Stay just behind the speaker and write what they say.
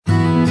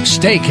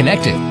stay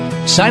connected.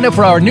 Sign up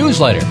for our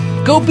newsletter.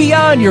 Go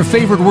beyond your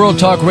favorite World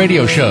Talk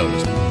radio shows.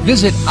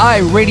 Visit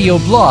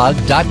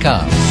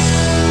iradioblog.com.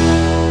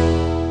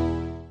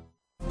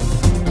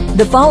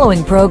 The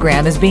following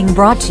program is being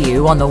brought to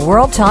you on the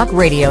World Talk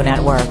Radio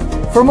Network.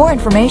 For more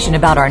information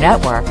about our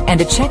network and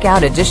to check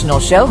out additional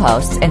show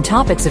hosts and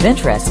topics of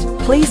interest,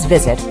 please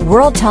visit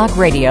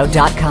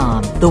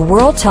worldtalkradio.com. The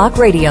World Talk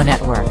Radio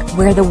Network,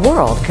 where the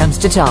world comes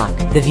to talk.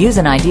 The views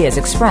and ideas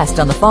expressed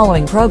on the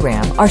following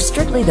program are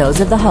strictly those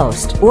of the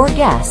host or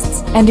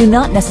guests and do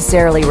not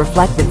necessarily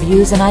reflect the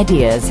views and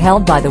ideas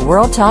held by the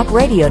World Talk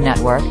Radio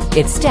Network,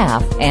 its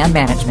staff, and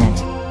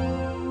management.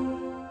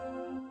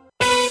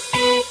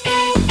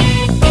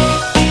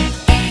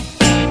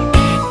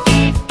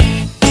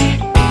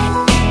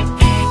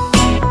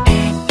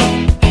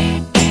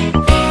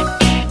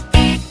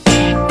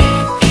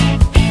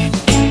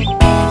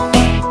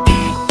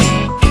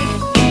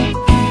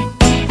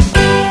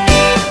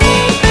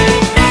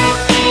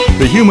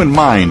 The human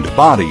mind,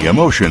 body,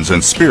 emotions,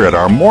 and spirit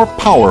are more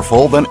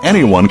powerful than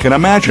anyone can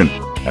imagine,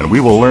 and we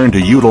will learn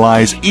to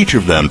utilize each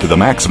of them to the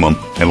maximum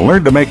and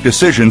learn to make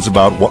decisions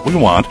about what we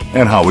want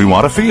and how we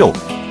want to feel.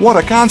 What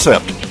a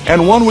concept,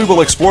 and one we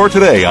will explore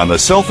today on the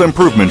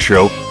Self-Improvement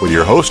Show with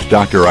your host,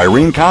 Dr.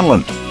 Irene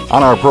Conlon.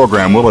 On our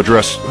program, we'll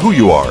address who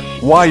you are,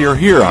 why you're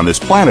here on this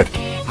planet,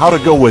 how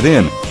to go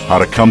within, how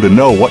to come to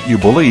know what you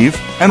believe,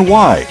 and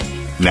why.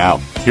 Now,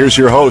 here's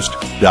your host,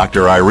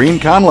 Dr. Irene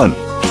Conlon.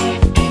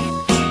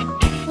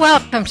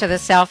 Welcome to the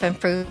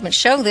Self-Improvement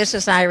Show. This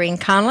is Irene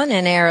Conlon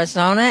in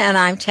Arizona, and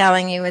I'm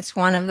telling you it's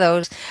one of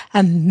those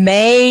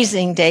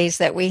amazing days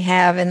that we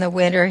have in the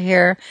winter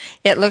here.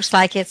 It looks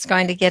like it's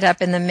going to get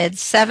up in the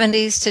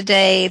mid-70s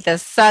today. The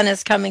sun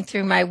is coming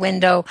through my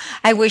window.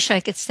 I wish I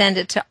could send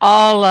it to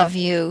all of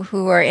you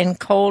who are in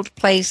cold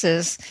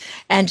places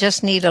and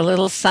just need a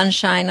little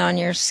sunshine on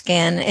your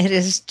skin. It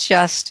is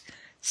just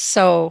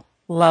so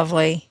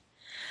lovely.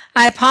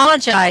 I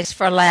apologize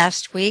for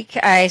last week.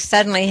 I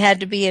suddenly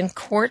had to be in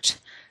court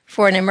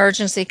for an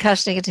emergency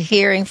custody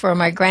hearing for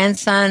my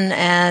grandson,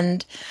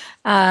 and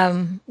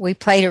we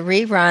played a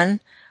rerun.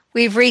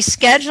 We've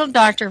rescheduled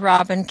Dr.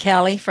 Robin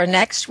Kelly for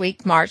next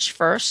week, March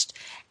 1st,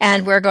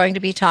 and we're going to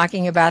be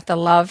talking about the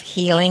love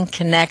healing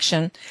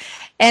connection.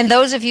 And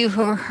those of you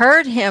who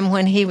heard him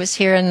when he was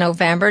here in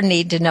November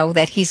need to know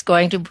that he's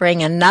going to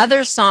bring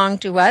another song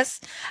to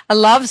us, a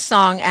love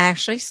song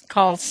actually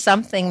called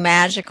Something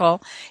Magical.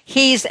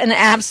 He's an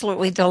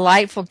absolutely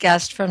delightful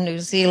guest from New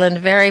Zealand,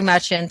 very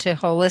much into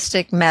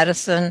holistic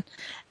medicine.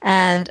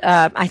 And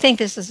I think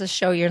this is a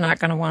show you're not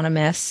going to want to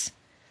miss.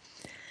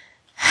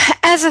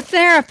 As a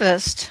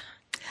therapist,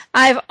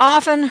 I've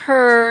often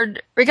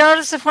heard,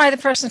 regardless of why the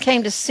person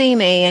came to see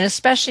me, and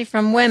especially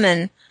from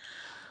women,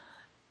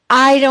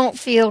 I don't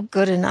feel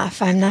good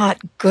enough. I'm not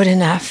good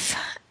enough.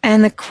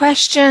 And the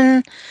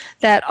question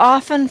that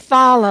often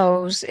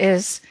follows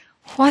is,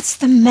 what's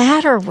the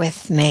matter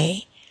with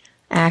me?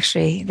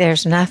 Actually,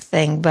 there's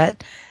nothing,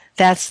 but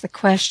that's the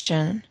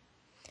question.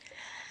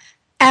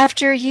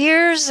 After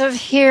years of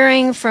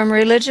hearing from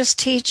religious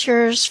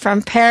teachers,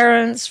 from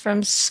parents,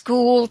 from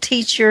school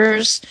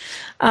teachers,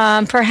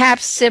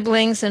 perhaps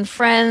siblings and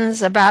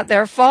friends about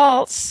their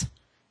faults,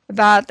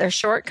 about their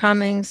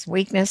shortcomings,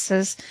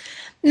 weaknesses,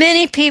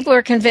 many people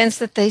are convinced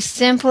that they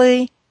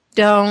simply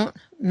don't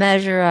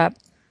measure up.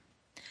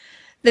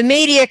 The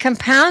media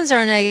compounds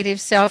our negative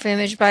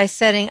self-image by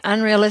setting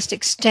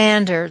unrealistic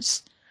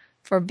standards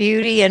for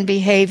beauty and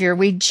behavior.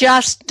 We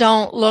just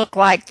don't look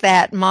like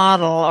that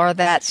model or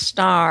that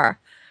star.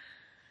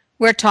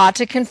 We're taught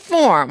to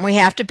conform. We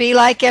have to be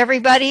like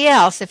everybody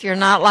else. If you're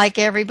not like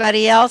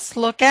everybody else,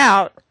 look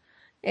out.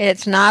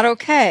 It's not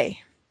okay.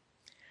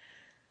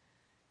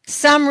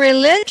 Some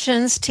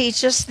religions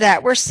teach us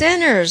that we're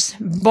sinners,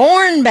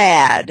 born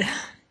bad.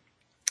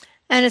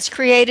 And it's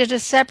created a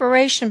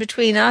separation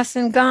between us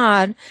and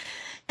God.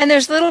 And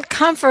there's little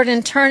comfort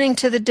in turning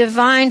to the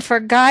divine for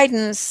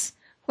guidance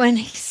when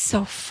he's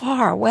so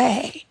far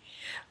away.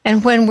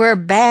 And when we're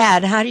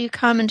bad, how do you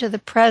come into the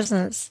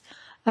presence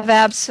of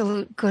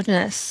absolute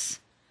goodness?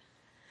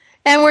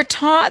 And we're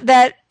taught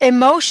that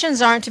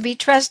emotions aren't to be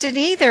trusted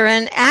either.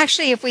 And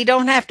actually, if we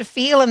don't have to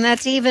feel them,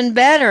 that's even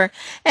better.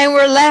 And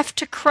we're left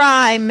to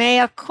cry,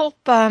 mea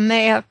culpa,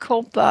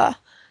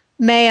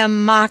 mea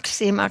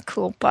maxima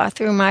culpa,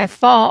 through my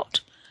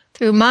fault,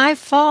 through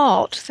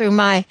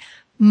my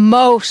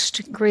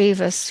most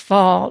grievous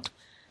fault.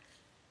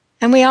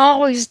 And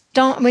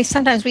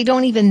sometimes we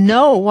don't even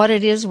know what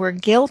it is we're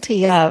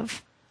guilty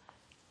of,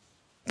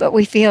 but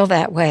we feel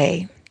that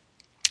way.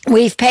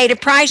 We've paid a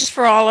price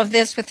for all of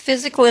this with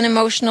physical and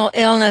emotional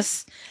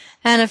illness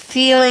and a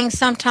feeling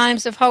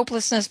sometimes of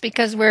hopelessness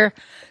because we're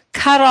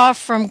cut off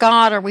from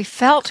God, or we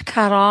felt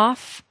cut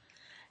off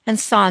and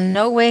saw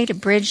no way to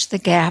bridge the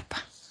gap.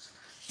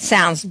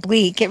 Sounds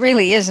bleak. It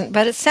really isn't,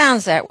 but it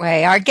sounds that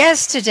way. Our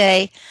guest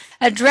today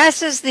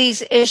addresses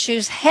these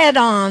issues head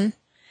on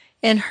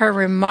in her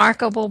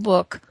remarkable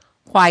book,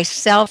 Why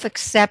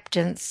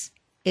Self-Acceptance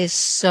is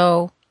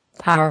So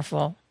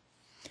Powerful.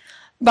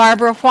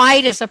 Barbara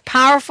White is a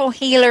powerful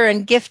healer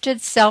and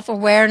gifted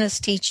self-awareness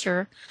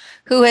teacher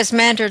who has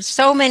mentored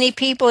so many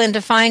people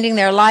into finding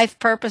their life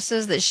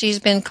purposes that she's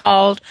been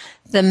called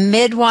the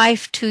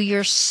midwife to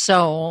your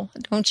soul.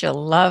 Don't you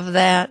love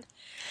that?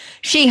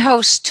 She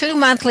hosts 2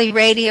 monthly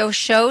radio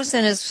shows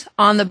and is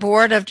on the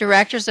board of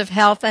directors of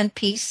Health and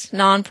Peace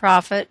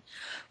nonprofit,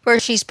 where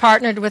she's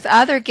partnered with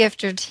other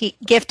gifted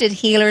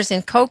healers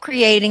in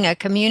co-creating a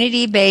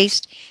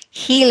community-based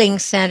healing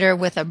center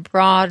with a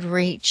broad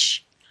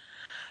reach.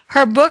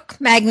 Her book,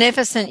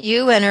 Magnificent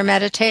You, and her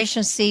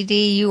meditation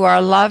CD, You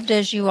Are Loved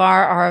As You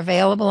are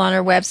available on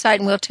her website,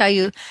 and we'll tell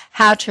you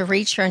how to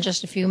reach her in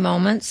just a few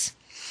moments.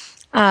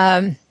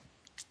 And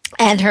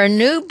her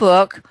new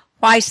book,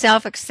 Why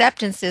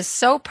Self-Acceptance is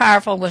So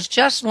Powerful, was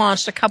just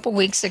launched a couple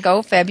weeks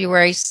ago,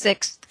 February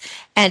 6th,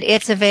 and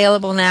it's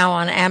available now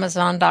on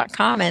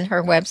Amazon.com and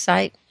her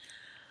website.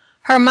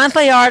 Her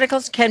monthly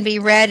articles can be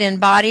read in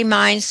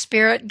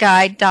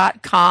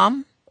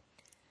BodyMindSpiritGuide.com,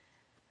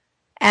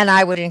 and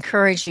I would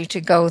encourage you to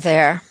go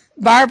there.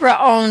 Barbara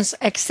owns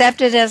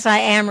Accepted As I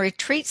Am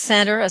Retreat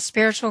Center, a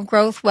spiritual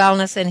growth,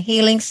 wellness, and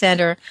healing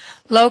center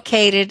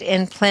located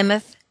in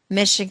Plymouth,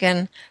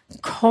 Michigan,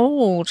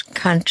 cold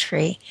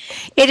country.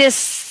 It is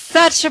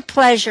such a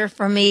pleasure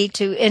for me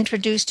to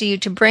introduce to you,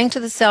 to bring to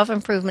the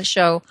Self-Improvement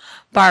Show,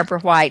 Barbara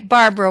White.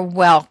 Barbara,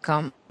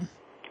 welcome.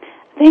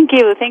 Thank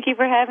you. Thank you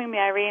for having me,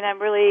 Irene. I'm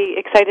really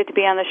excited to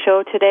be on the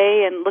show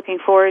today and looking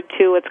forward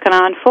to what's going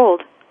to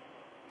unfold.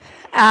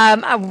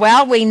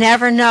 Well, we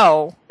never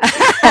know.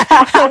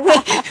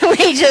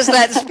 we just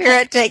let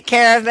Spirit take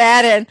care of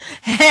that,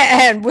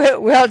 and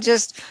we'll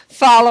just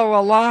follow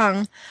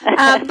along.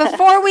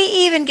 Before we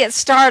even get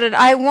started,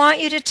 I want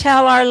you to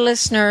tell our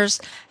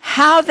listeners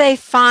how they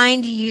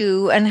find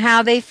you and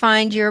how they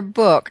find your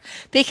book,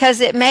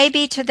 because it may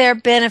be to their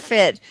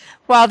benefit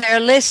while they're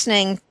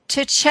listening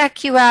to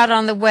check you out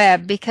on the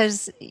web,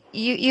 because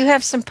you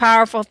have some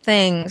powerful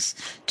things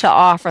to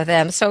offer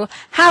them. So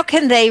how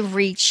can they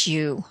reach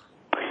you?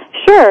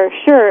 Sure.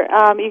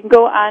 You can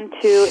go on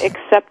to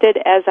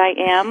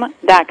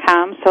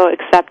acceptedasiam.com, so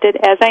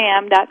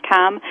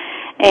acceptedasiam.com,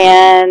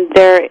 and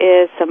there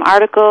is some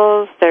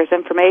articles, there's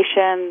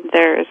information,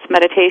 there's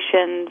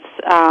meditations,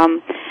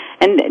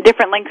 and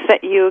different links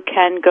that you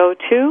can go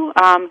to.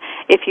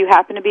 If you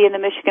happen to be in the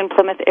Michigan,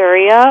 Plymouth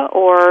area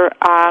or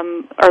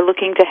are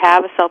looking to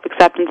have a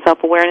self-acceptance,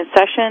 self-awareness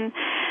session,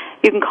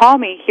 you can call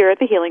me here at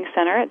the Healing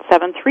Center at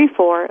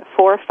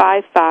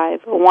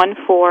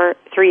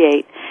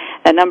 734-455-1438.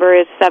 That number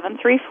is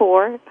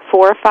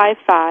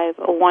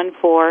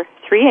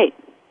 734-455-1438.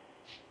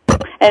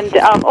 And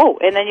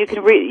and then you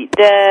can read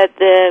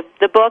the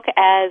book,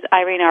 as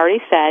Irene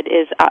already said,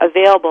 is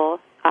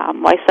available.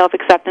 Why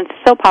Self-Acceptance is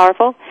So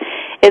Powerful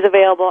is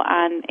available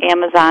on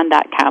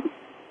Amazon.com.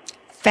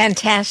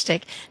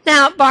 Fantastic.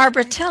 Now,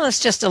 Barbara, tell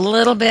us just a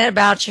little bit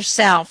about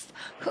yourself.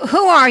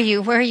 Who are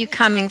you? Where are you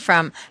coming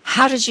from?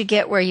 How did you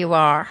get where you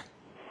are?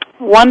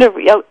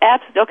 Wonderful. Oh,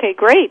 okay,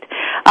 great.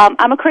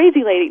 I'm a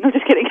crazy lady. No,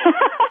 just kidding.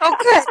 Oh,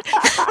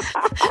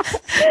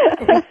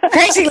 good.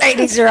 Crazy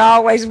ladies are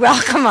always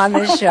welcome on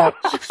this show.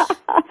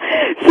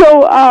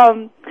 So,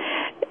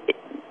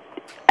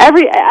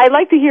 I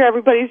like to hear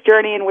everybody's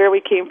journey and where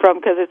we came from,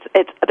 because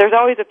there's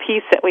always a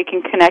piece that we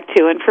can connect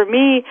to. And for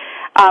me,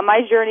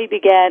 my journey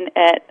began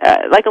at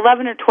like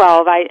 11 or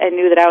 12. I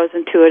knew that I was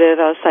intuitive.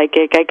 I was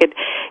psychic. I could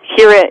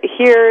hear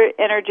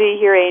energy,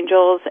 hear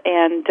angels,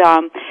 and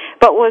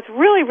but was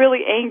really,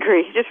 really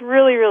angry, just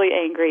really, really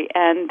angry,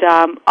 and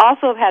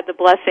also have had the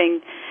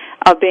blessing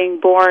of being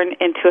born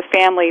into a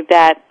family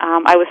that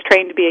I was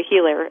trained to be a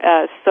healer.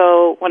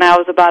 So when I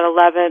was about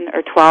 11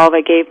 or 12,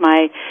 I gave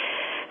my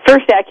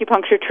first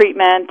acupuncture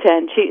treatment,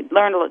 and she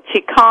learned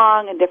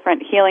Qigong and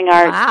different healing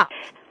arts. Wow.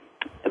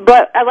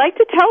 But I like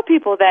to tell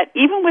people that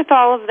even with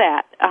all of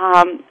that,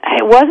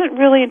 it wasn't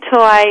really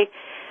until I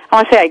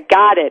want to say I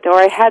got it, or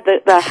I had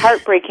the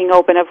heart breaking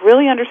open of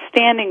really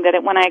understanding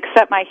that when I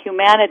accept my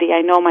humanity,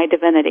 I know my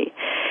divinity.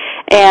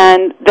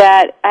 And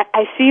that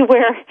I see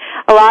where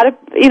a lot of,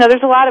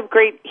 there's a lot of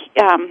great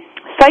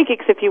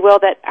psychics, if you will,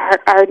 that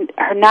are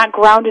not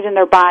grounded in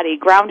their body,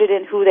 grounded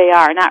in who they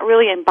are, not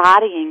really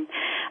embodying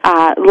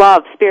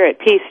love, spirit,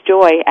 peace,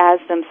 joy as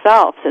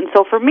themselves. And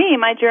so for me,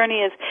 my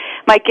journey is,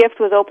 my gift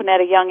was open at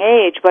a young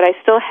age, but I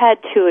still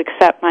had to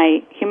accept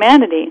my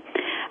humanity.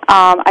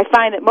 I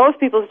find that most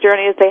people's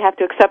journey is they have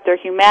to accept their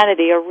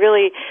humanity or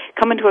really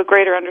come into a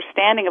greater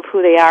understanding of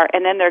who they are,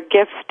 and then their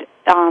gift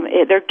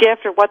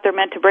or what they're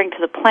meant to bring to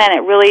the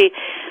planet really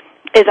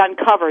is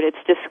uncovered,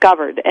 it's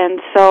discovered.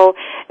 And so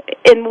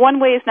in one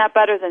way it's not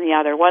better than the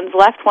other. One's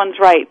left, one's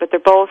right, but they're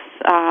both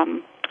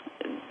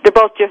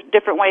just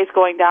different ways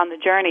going down the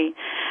journey.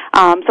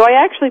 So I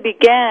actually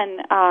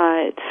began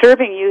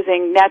serving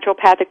using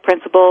naturopathic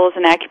principles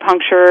and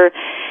acupuncture,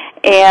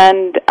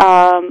 and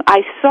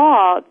I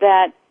saw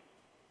that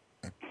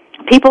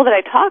people that I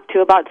talked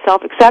to about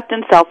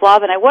self-acceptance,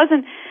 self-love, and I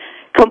wasn't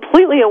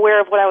completely aware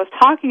of what I was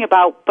talking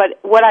about, but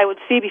what I would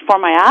see before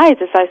my eyes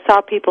is I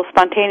saw people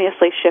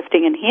spontaneously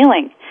shifting and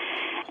healing.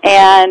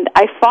 And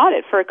I fought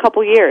it for a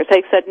couple years.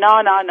 I said,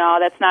 no,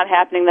 that's not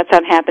happening, that's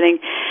not happening.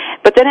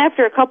 But then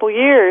after a couple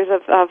years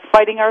of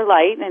fighting our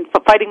light and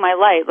fighting my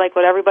light, like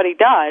what everybody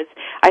does,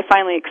 I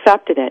finally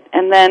accepted it.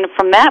 And then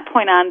from that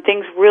point on,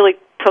 things really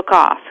took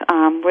off.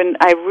 When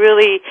I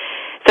really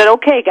said,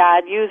 okay,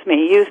 God, use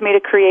me to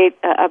create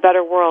a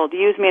better world.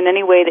 Use me in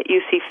any way that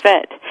you see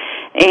fit.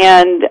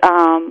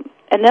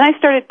 And then I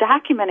started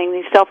documenting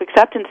these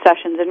self-acceptance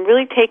sessions and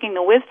really taking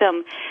the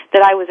wisdom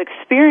that I was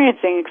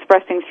experiencing,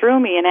 expressing through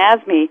me and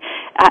as me,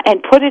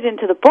 and put it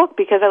into the book,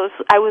 because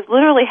I was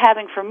literally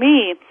having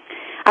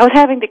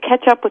to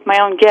catch up with my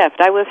own gift.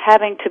 I was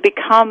having to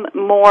become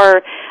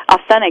more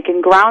authentic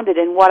and grounded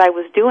in what I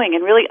was doing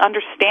and really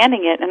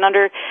understanding it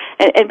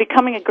and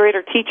becoming a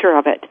greater teacher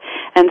of it.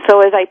 And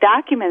so as I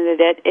documented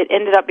it, it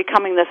ended up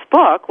becoming this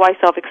book, Why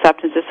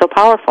Self-Acceptance is So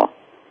Powerful.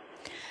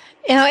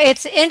 You know,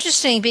 it's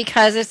interesting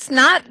because it's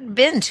not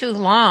been too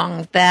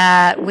long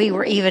that we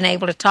were even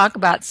able to talk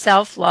about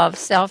self-love,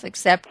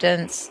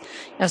 self-acceptance,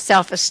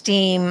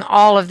 self-esteem,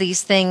 all of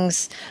these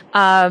things.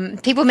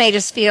 People made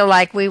us feel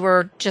like we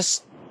were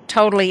just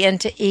totally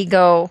into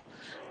ego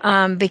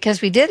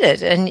because we did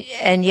it,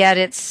 and yet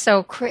it's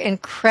so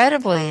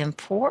incredibly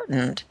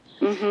important.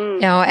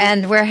 Mm-hmm.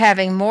 And we're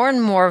having more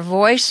and more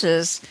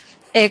voices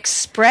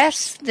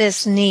express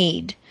this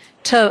need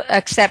to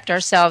accept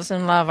ourselves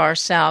and love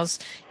ourselves.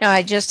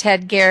 I just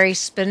had Gary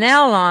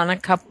Spinell on a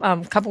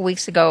couple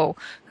weeks ago,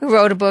 who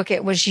wrote a book,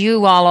 It Was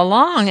You All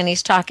Along, and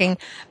he's talking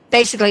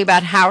basically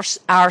about how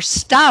our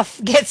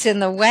stuff gets in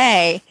the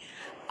way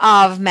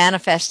of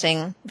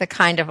manifesting the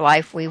kind of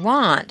life we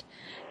want,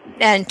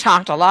 and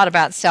talked a lot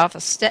about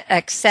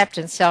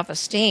self-acceptance,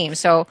 self-esteem.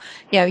 So,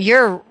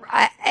 you're,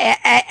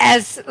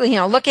 as,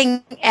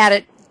 looking at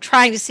it,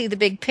 trying to see the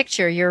big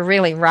picture, you're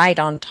really right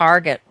on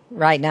target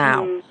right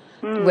now.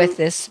 Mm-hmm. With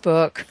this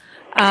book.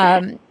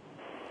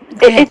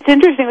 It's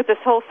interesting with this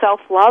whole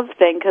self-love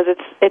thing, because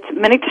it's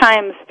many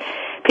times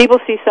people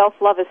see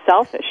self-love as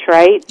selfish,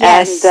 right?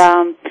 Yes.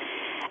 And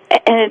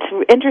it's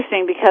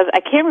interesting because I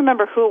can't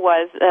remember who it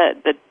was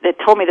that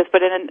told me this,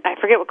 but I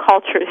forget what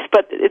culture it is,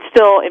 but it's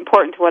still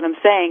important to what I'm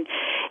saying,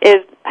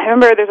 is I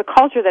remember there's a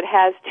culture that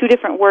has two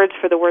different words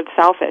for the word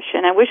selfish,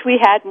 and I wish we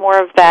had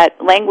more of that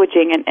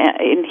languaging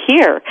in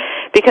here,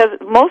 because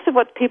most of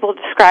what people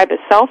describe as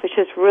selfish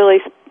is really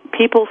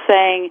people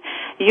saying,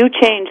 you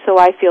change so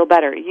I feel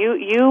better. You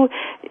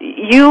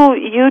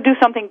do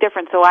something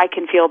different so I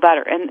can feel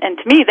better. And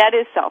to me, that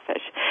is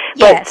selfish.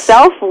 Yes. But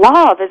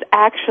self-love is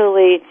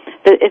actually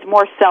is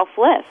more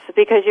selfless,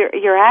 because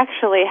you're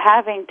actually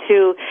having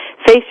to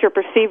face your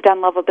perceived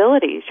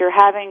unlovabilities. You're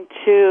having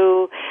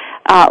to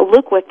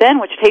look within,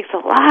 which takes a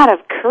lot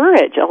of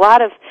courage, a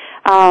lot of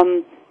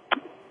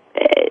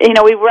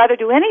we'd rather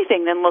do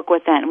anything than look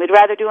within. We'd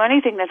rather do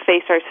anything than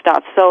face our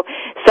stuff. So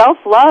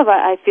self-love,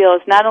 I feel,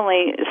 is not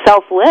only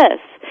selfless,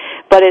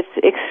 but it's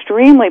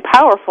extremely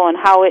powerful in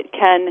how it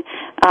can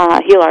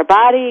heal our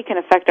body, can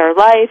affect our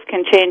life,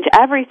 can change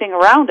everything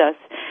around us.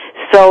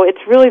 So it's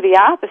really the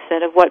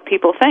opposite of what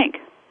people think.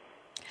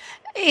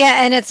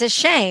 Yeah, and it's a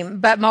shame,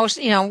 but most,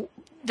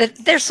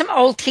 there's some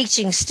old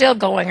teachings still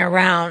going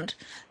around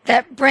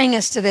that bring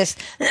us to this.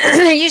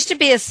 There used to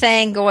be a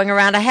saying going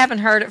around, I haven't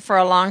heard it for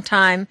a long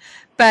time,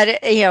 but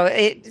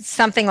it's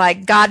something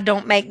like, God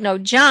don't make no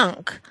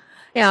junk,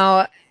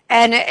 and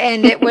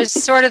it was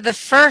sort of the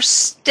first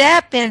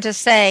step into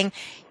saying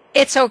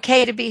it's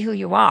okay to be who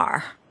you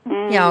are.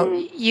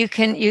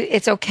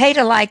 It's okay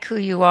to like who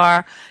you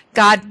are.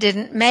 God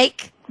didn't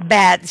make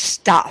bad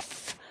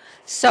stuff,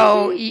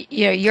 so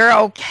you're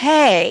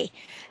okay.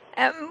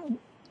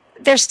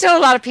 There's still a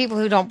lot of people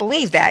who don't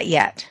believe that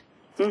yet.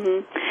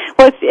 Mm-hmm.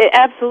 Well,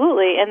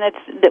 absolutely, and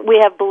that we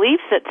have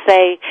beliefs that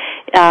say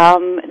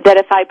that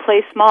if I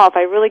play small, if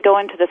I really go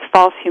into this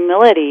false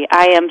humility,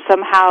 I am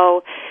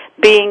somehow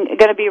going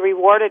to be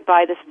rewarded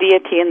by this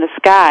deity in the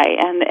sky.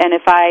 And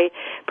if I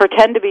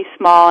pretend to be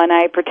small and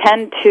I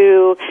pretend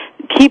to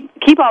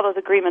keep all those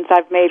agreements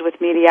I've made with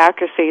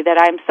mediocrity, that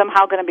I'm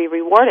somehow going to be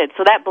rewarded.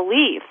 So that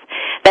belief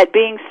that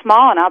being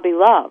small and I'll be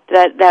loved,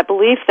 that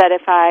belief that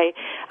if I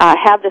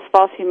have this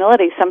false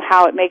humility,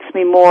 somehow it makes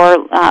me more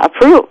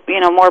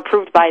more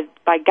approved by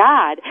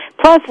God.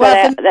 Plus, go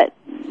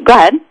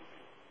ahead.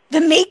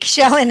 The meek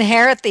shall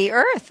inherit the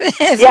earth,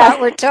 is what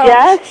we're told.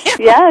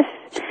 Yes.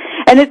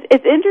 And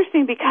it's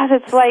interesting because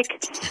it's like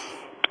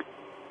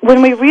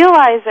when we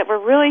realize that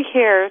we're really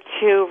here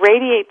to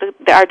radiate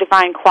our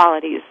divine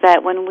qualities,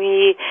 that when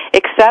we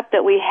accept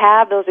that we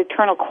have those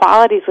eternal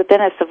qualities within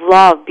us of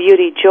love,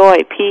 beauty, joy,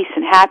 peace,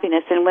 and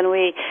happiness, and when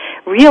we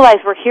realize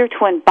we're here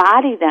to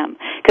embody them,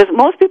 because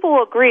most people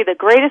will agree the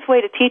greatest way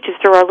to teach is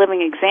through our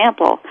living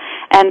example.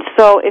 And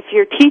so if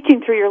you're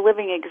teaching through your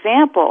living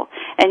example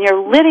and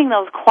you're letting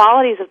those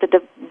qualities of the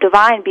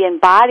divine be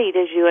embodied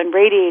as you and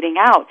radiating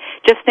out,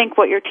 just think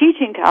what you're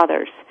teaching to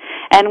others.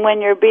 And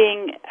when you're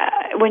being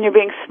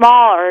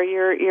small or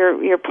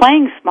you're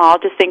playing small,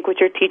 just think what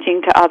you're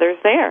teaching to others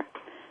there.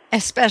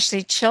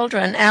 especially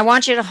children. And I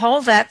want you to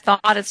hold that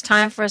thought. It's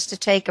time for us to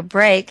take a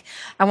break.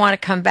 I want to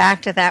come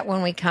back to that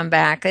when we come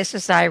back. This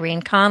is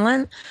Irene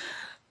Conlon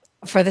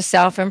for the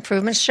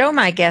Self-Improvement Show.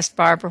 My guest,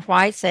 Barbara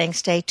White, saying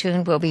stay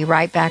tuned. We'll be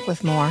right back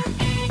with more.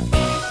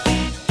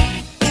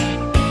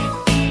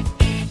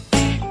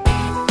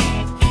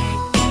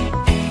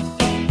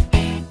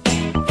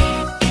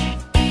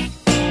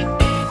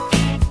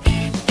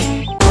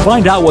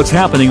 Find out what's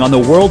happening on the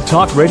World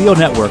Talk Radio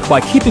Network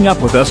by keeping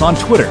up with us on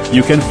Twitter.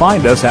 You can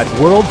find us at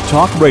World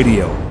Talk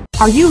Radio.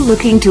 Are you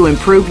looking to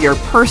improve your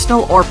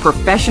personal or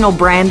professional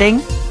branding?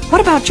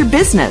 What about your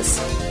business?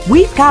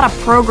 We've got a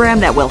program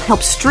that will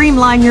help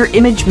streamline your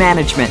image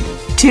management.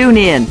 Tune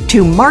in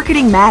to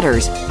Marketing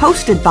Matters,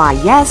 hosted by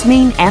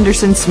Yasmin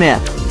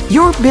Anderson-Smith.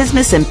 Your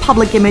business and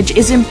public image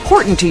is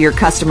important to your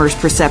customers'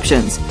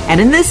 perceptions. And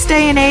in this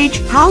day and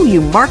age, how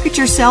you market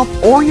yourself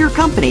or your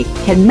company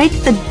can make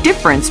the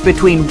difference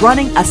between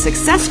running a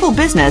successful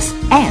business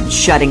and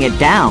shutting it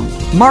down.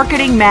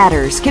 Marketing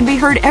Matters can be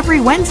heard every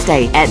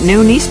Wednesday at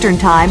noon Eastern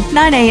Time,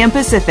 9 a.m.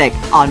 Pacific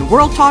on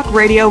World Talk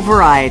Radio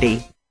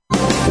Variety.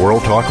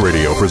 World Talk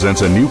Radio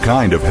presents a new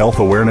kind of health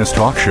awareness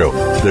talk show,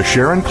 the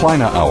Sharon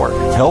Kleina Hour,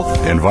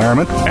 Health,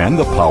 Environment, and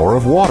the Power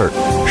of Water.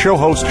 Show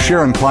host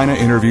Sharon Kleina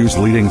interviews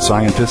leading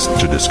scientists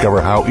to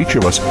discover how each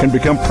of us can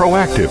become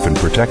proactive in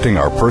protecting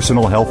our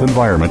personal health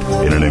environment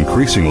in an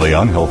increasingly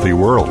unhealthy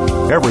world.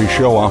 Every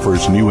show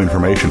offers new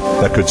information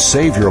that could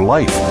save your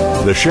life.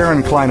 The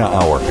Sharon Kleina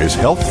Hour is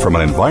health from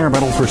an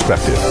environmental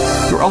perspective,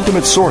 your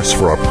ultimate source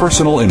for a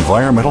personal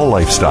environmental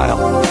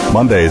lifestyle.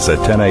 Mondays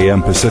at 10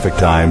 a.m. Pacific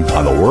Time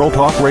on the World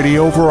Talk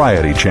Radio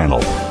Variety Channel.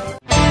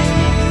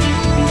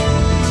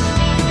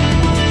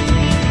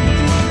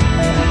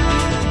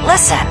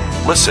 Listen.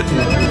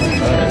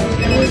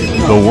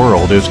 The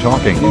world is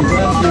talking.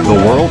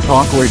 The World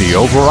Talk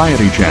Radio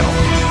Variety Channel.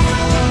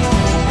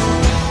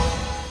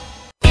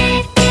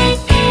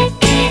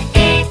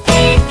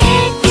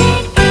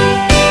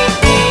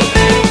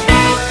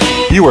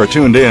 You are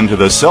tuned in to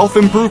the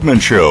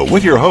Self-Improvement Show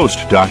with your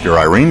host, Dr.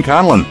 Irene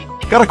Conlon.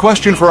 Got a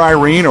question for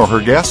Irene or her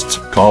guests?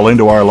 Call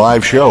into our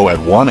live show at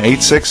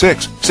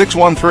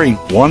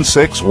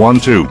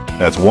 1-866-613-1612.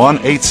 That's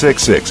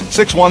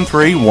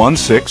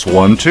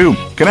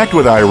 1-866-613-1612. Connect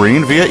with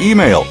Irene via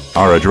email.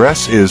 Our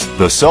address is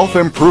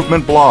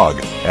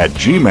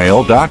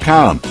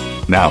theselfimprovementblog@gmail.com.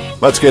 Now,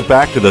 let's get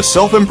back to the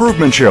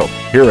Self-Improvement Show.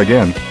 Here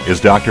again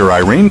is Dr.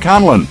 Irene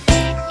Conlon.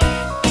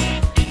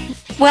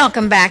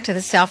 Welcome back to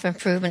the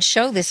Self-Improvement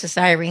Show. This is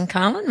Irene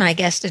Conlon. My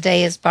guest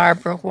today is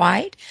Barbara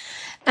White.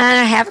 And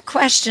I have a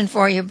question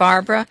for you,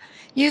 Barbara.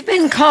 You've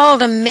been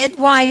called a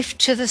midwife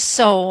to the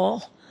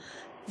soul.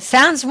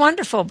 Sounds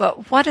wonderful,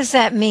 but what does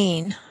that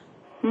mean?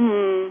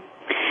 Well,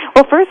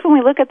 first, when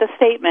we look at the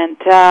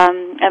statement,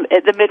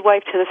 the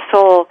midwife to the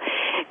soul,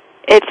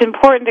 it's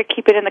important to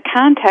keep it in the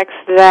context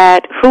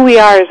that who we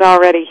are is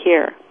already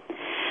here.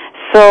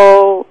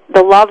 So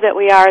the love that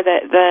we are,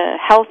 the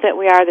health that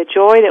we are, the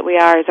joy that we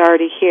are is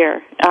already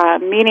here,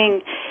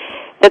 meaning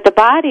that the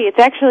body, it's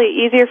actually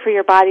easier for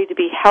your body to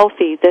be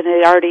healthy than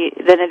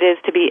it is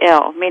to be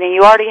ill, meaning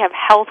you already have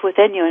health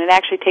within you, and it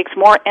actually takes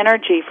more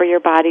energy for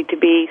your body to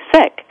be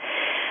sick.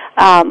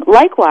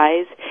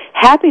 Likewise,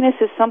 happiness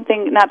is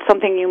not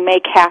something you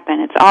make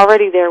happen. It's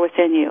already there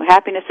within you.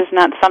 Happiness is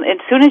not something, as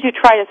soon as you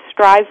try to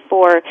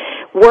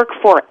work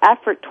for,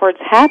 effort towards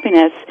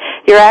happiness,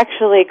 you're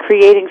actually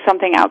creating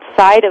something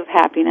outside of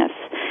happiness.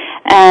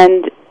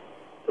 And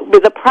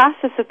with the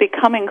process of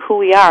becoming who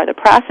we are, the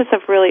process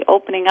of really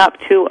opening up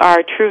to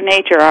our true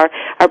nature, our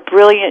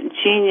brilliant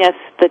genius,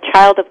 the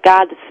child of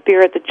God, the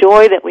spirit, the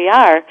joy that we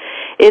are,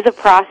 is a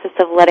process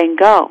of letting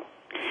go.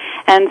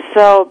 And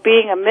so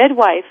being a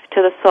midwife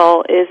to the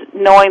soul is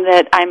knowing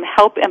that I'm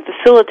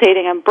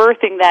facilitating, I'm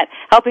birthing that,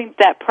 helping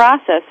that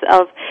process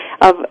of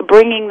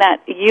bringing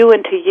that you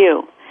into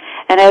you.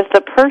 And as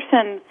the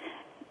person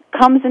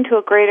comes into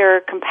a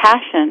greater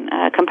compassionate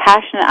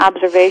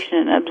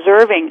observation,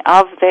 observing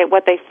of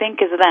what they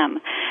think is them.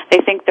 They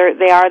think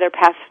they are their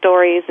past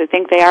stories. They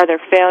think they are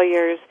their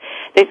failures.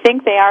 They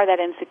think they are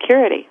that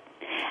insecurity.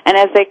 And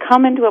as they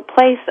come into a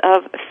place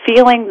of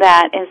feeling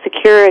that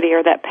insecurity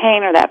or that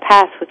pain or that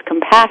past with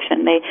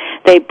compassion,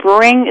 they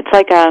bring, it's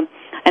like an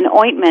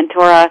ointment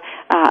or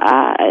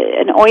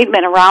an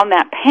ointment around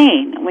that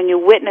pain when you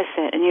witness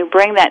it, and you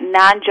bring that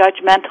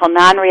non-judgmental,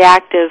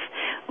 non-reactive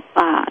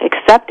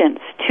acceptance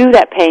to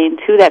that pain,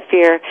 to that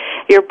fear.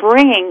 You're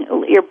birthing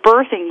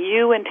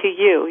you into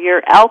you.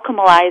 You're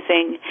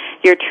alchemizing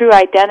your true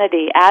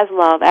identity as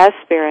love, as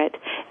spirit,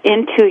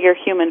 into your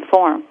human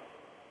form.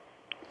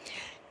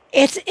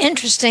 It's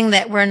interesting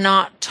that we're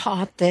not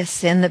taught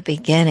this in the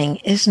beginning,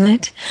 isn't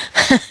it?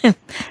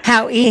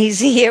 How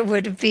easy it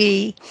would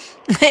be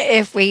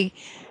if we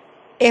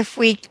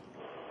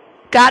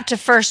got to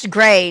first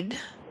grade,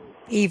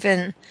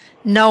 even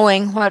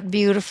knowing what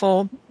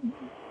beautiful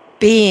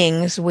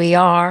beings we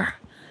are,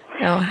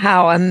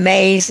 how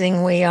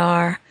amazing we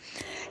are.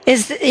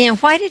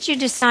 Why did you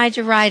decide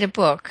to write a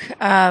book?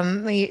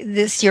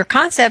 Your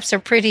concepts are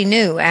pretty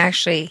new,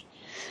 actually.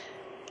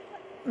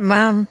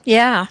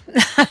 Yeah.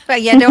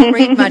 You don't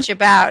read much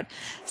about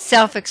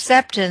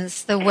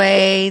self-acceptance the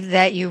way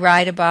that you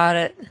write about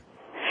it.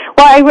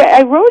 Well,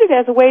 I wrote it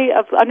as a way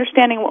of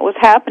understanding what was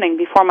happening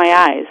before my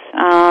eyes.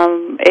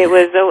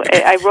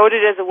 I wrote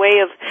it as a way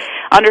of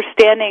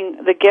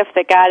understanding the gift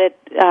that God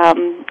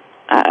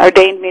had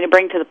ordained me to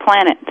bring to the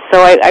planet.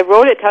 So I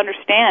wrote it to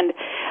understand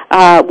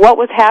what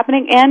was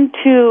happening and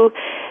to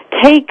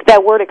take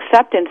that word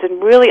acceptance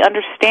and really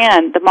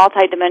understand the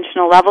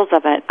multidimensional levels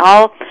of it.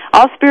 All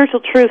spiritual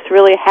truths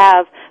really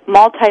have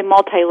multi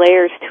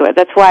layers to it.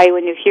 That's why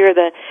when you hear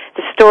the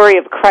story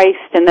of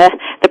Christ and the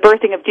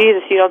birthing of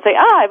Jesus, you don't say,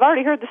 I've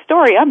already heard the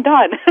story, I'm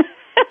done.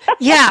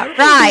 Yeah,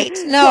 right.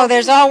 No,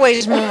 there's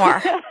always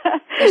more.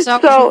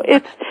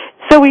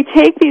 So we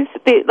take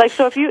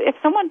so if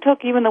someone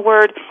took even the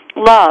word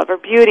love or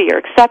beauty or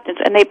acceptance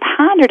and they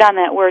pondered on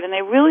that word and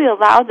they really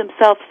allowed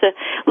themselves to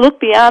look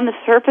beyond the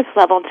surface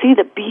level and see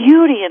the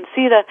beauty and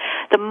see the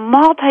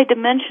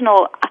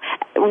multidimensional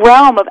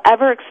realm of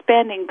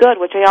ever-expanding good,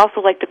 which I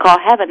also like to call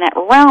heaven, that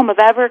realm of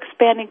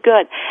ever-expanding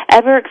good,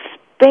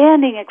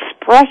 ever-expanding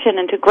expression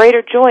into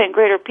greater joy and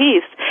greater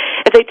peace.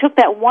 If they took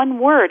that one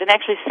word and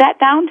actually sat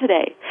down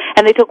today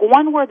and they took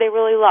one word they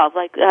really love,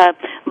 like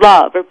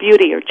love or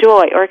beauty or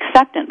joy or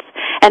acceptance,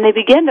 and they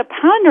began to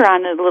ponder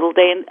on it a little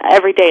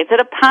every day, instead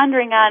of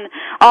pondering on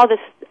all this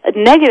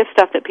negative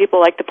stuff that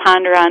people like to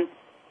ponder on,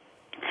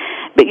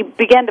 but you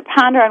begin to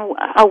ponder on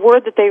a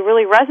word that they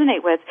really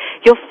resonate with,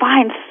 you'll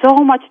find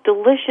so much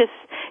delicious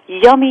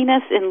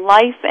yumminess in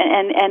life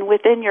and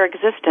within your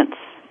existence.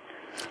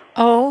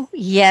 Oh,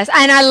 yes.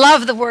 And I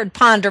love the word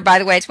ponder, by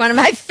the way. It's one of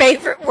my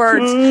favorite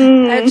words,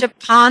 to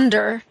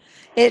ponder.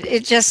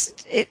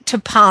 To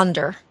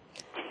ponder.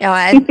 You know,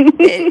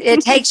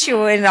 it takes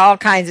you in all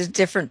kinds of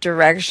different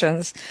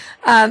directions.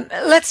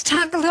 Let's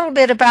talk a little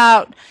bit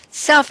about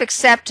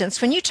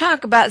self-acceptance. When you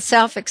talk about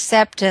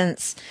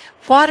self-acceptance,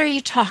 what are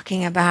you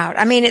talking about?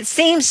 I mean, it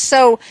seems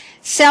so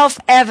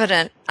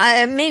self-evident.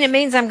 I mean, it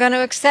means I'm going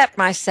to accept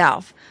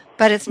myself.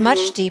 But it's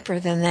much deeper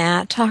than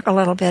that. Talk a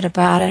little bit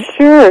about it.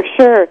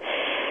 Sure.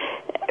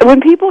 When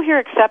people hear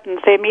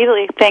acceptance, they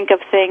immediately think of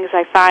things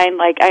I find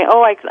like, I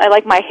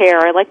like my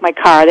hair, I like my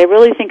car. They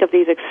really think of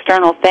these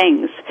external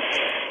things.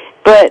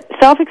 But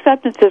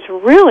self-acceptance is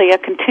really a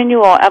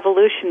continual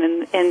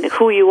evolution in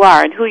who you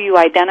are and who you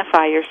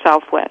identify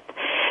yourself with.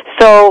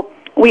 So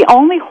we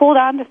only hold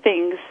on to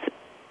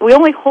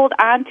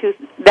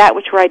that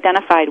which we're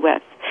identified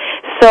with.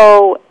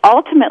 So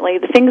ultimately,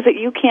 the things that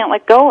you can't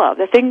let go of,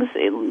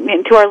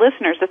 to our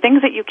listeners, the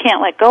things that you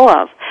can't let go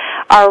of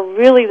are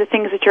really the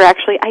things that you're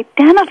actually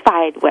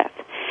identified with.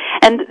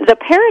 And the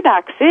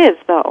paradox is,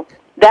 though,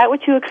 that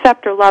which you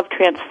accept or love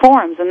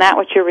transforms, and that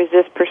which you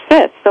resist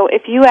persists. So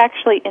if you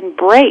actually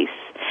embrace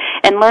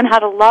and learn how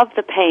to love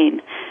the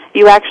pain,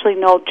 you actually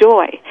know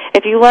joy.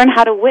 If you learn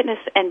how to witness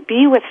and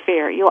be with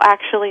fear, you'll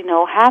actually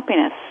know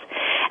happiness.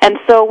 And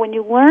so when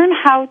you learn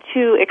how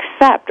to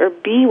accept or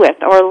be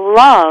with or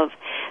love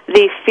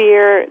the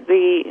fear,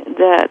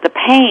 the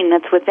pain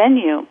that's within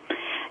you,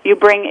 you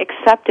bring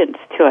acceptance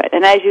to it.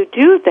 And as you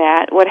do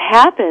that, what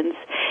happens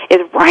is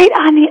right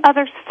on the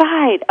other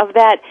side of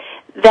that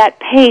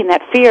pain,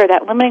 that fear,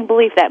 that limiting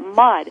belief, that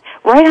mud,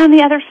 right on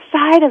the other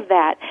side of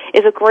that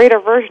is a greater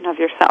version of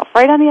yourself.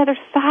 Right on the other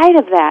side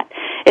of that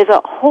is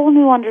a whole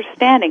new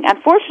understanding.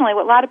 Unfortunately,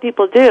 what a lot of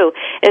people do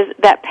is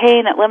that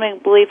pain, that limiting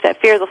belief, that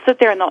fear, they'll sit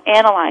there and they'll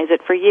analyze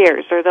it for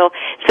years, or they'll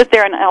sit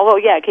there and,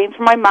 it came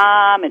from my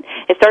mom, and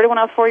it started when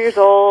I was 4 years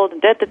old,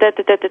 and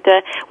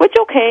which,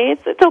 okay,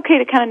 it's okay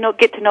to kind of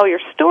get to know your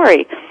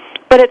story.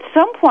 But at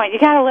some point, you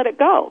got to let it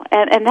go,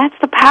 and that's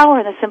the power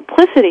and the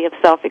simplicity of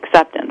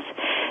self-acceptance.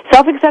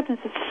 Self-acceptance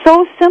is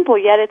so simple,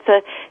 yet it's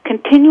a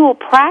continual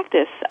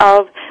practice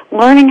of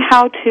learning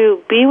how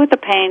to be with the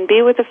pain,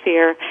 be with the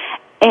fear,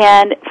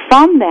 and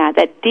from that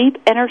deep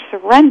inner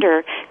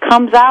surrender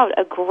comes out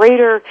a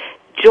greater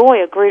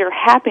joy, a greater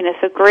happiness,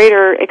 a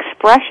greater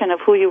expression of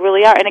who you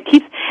really are. And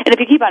if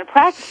you keep on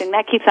practicing,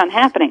 that keeps on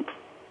happening.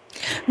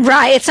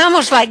 Right. It's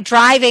almost like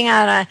driving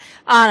on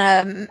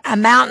a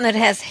mountain that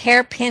has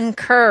hairpin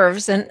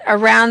curves, and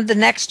around the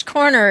next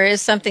corner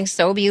is something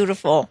so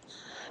beautiful.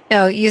 You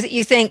know,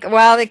 you think,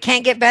 well, it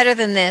can't get better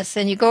than this,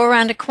 and you go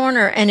around a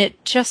corner, and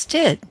it just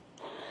did.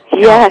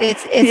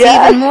 Yes. It's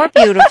even more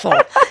beautiful.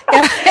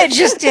 It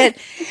just did.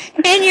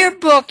 In your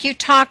book, you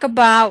talk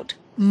about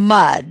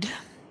mud.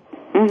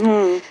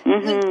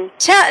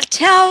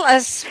 Tell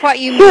us what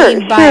you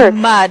mean by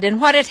mud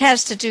and what it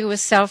has to do with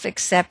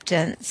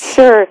self-acceptance.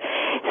 Sure.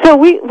 So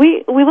we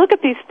look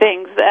at these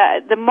things.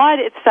 The mud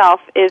itself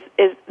is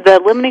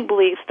the limiting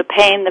beliefs, the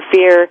pain, the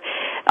fear,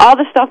 all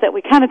the stuff that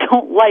we kind of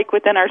don't like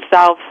within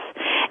ourselves,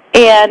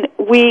 and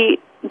we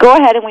go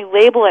ahead and we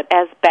label it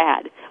as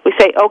bad. We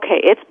say, okay,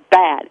 it's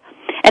bad.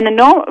 And the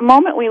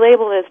moment we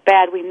label it as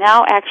bad, we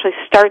now actually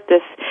start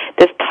this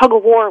tug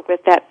of war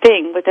with that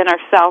thing within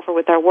ourselves or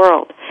with our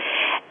world.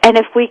 And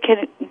if we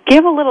can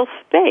give a little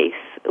space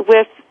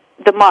with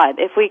the mud,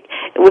 if we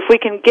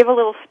can give a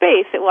little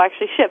space, it will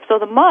actually shift. So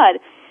the mud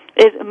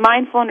is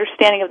mindful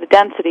understanding of the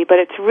density, but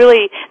it's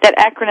really, that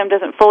acronym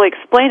doesn't fully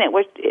explain it.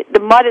 Which the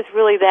mud is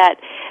really that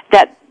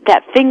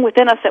thing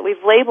within us that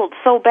we've labeled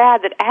so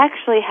bad that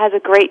actually has a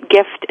great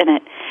gift in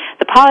it.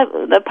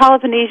 The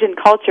Polynesian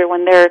culture,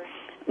 when their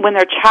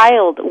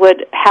child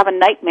would have a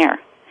nightmare,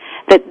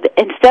 that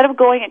instead of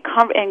going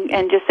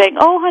and just saying,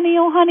 oh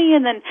honey,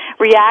 and then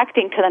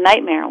reacting to the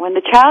nightmare, when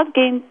the child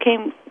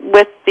came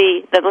with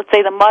the let's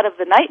say the mud of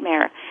the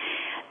nightmare,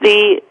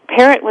 the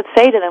parent would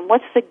say to them,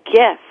 what's the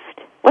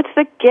gift? What's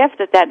the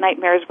gift that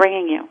nightmare is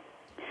bringing you?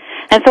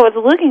 And so it's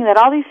looking at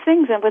all these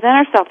things within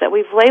ourselves that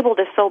we've labeled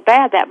as so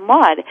bad, that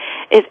mud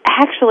is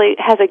actually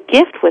has a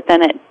gift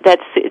within it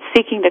that's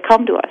seeking to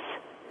come to us.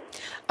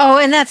 Oh,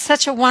 and that's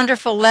such a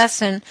wonderful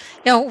lesson.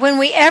 When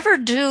we ever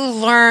do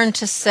learn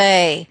to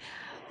say,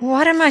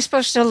 what am I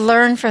supposed to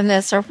learn from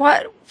this, or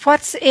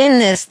what's in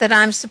this that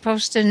I'm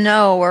supposed to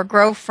know or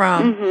grow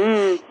from,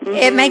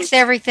 it makes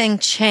everything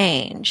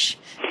change.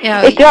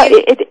 It does.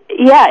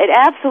 It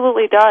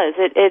absolutely does.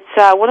 It's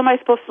what am I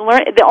supposed to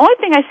learn? The only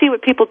thing I see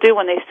what people do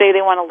when they say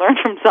they want to learn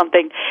from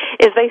something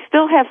is they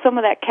still have some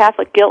of that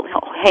Catholic guilt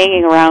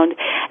hanging around,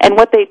 and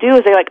what they do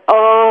is they're like,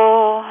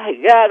 oh, I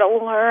got to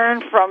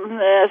learn from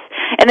this,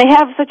 and they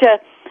have such a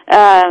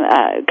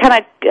kind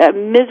of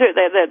misery,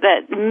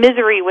 that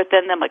misery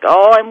within them, like,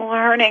 oh, I'm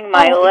learning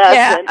my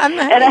lesson.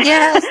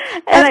 Yeah,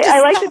 and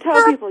I like to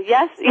tell people,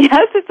 yes,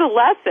 it's a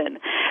lesson,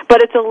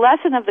 but it's a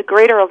lesson of the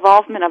greater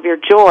evolvement of your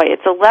joy.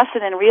 It's a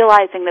lesson in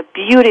realizing the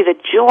beauty, the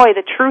joy,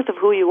 the truth of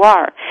who you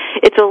are.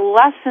 It's a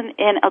lesson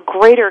in a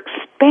greater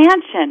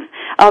expansion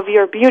of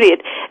your beauty.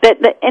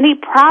 That any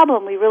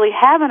problem we really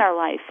have in our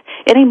life,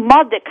 any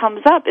mud that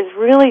comes up, is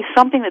really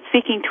something that's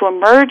seeking to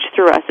emerge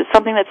through us. It's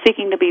something that's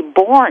seeking to be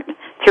born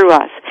through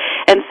us.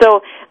 And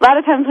so a lot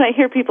of times when I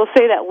hear people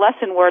say that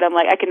lesson word, I'm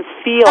like, I can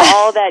feel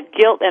all that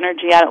guilt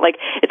energy out of it. Like,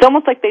 it's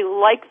almost like they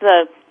like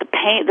the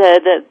pain,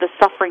 the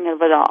suffering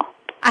of it all.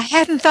 I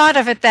hadn't thought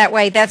of it that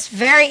way. That's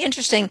very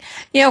interesting.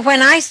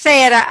 When I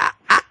say it,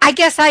 I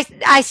guess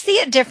I see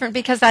it different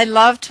because I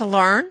love to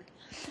learn.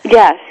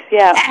 Yes,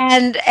 yeah.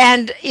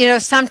 And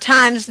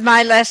sometimes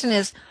my lesson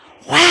is,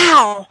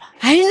 wow,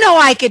 I didn't know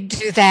I could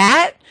do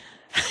that.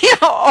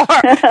 I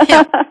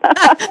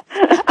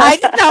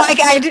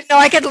didn't know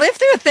I could live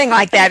through a thing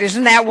like that.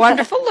 Isn't that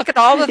wonderful? Look at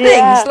all the things.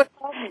 Yeah. Look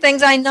at all the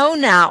things I know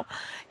now.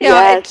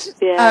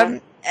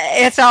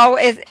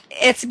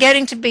 It's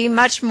getting to be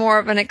much more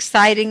of an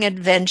exciting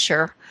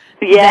adventure.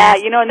 Yeah,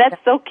 and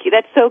that's so key.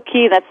 That's so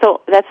key. That's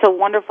so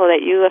wonderful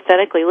that you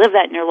authentically live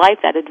that in your life,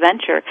 that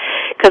adventure.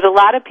 Because a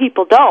lot of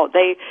people don't.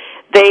 They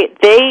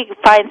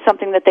find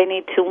something that they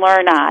need to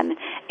learn on,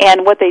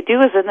 and what they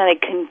do is then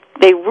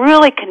they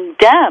really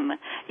condemn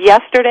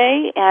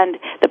yesterday and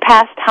the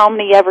past how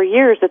many ever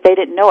years that they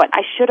didn't know it.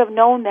 I should have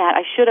known that.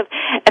 I should have.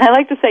 And I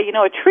like to say,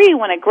 a tree,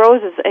 when it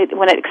grows,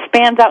 when it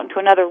expands out into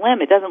another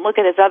limb, it doesn't look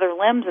at its other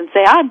limbs and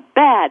say, I'm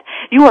bad.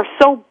 You are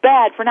so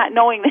bad for not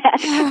knowing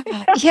that.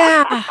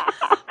 Yeah.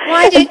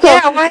 Why didn't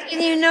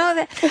you know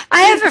that?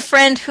 I have a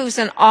friend who's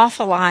an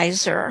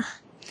awfulizer.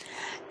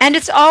 And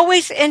it's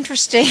always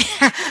interesting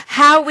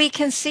how we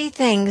can see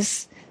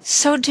things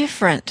so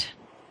different.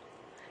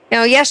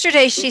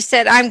 Yesterday she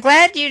said, I'm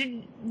glad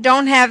you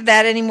don't have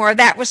that anymore.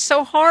 That was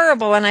so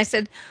horrible. And I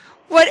said,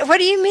 what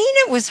do you mean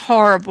it was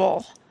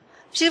horrible?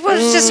 She said, well,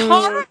 it was just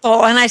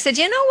horrible. And I said,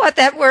 you know what?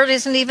 That word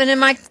isn't even in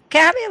my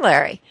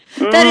vocabulary.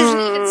 That isn't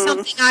even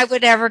something I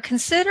would ever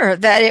consider,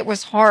 that it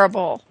was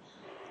horrible.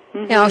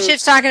 She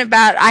was talking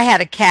about, I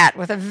had a cat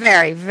with a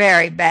very,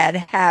 very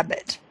bad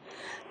habit.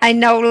 I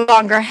no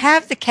longer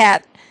have the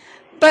cat,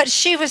 but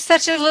she was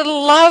such a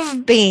little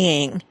love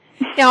being.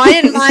 I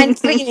didn't mind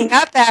cleaning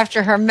up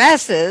after her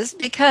messes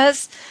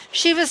because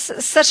she was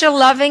such a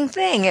loving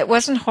thing. It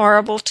wasn't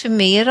horrible to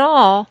me at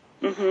all.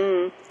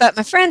 But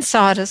my friend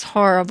saw it as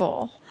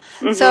horrible.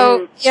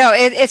 So,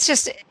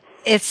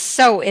 it's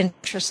so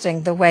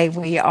interesting the way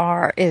we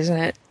are, isn't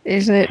it?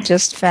 Isn't it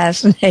just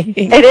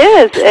fascinating? It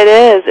is.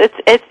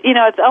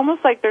 It's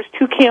almost like there's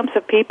two camps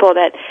of people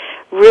that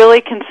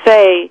really can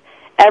say,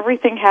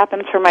 everything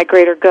happens for my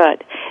greater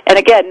good. And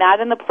again, not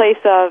in the place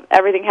of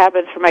everything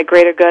happens for my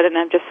greater good and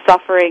I'm just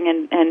suffering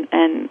and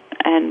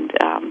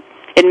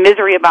in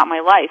misery about my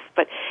life,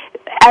 but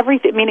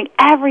everything, meaning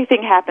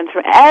everything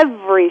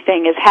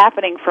is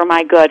happening for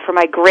my good, for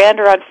my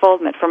grander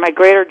unfoldment, for my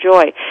greater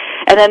joy.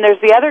 And then there's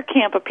the other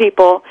camp of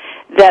people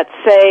that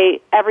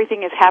say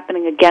everything is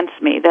happening against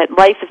me, that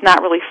life is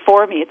not really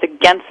for me, it's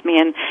against me,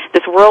 and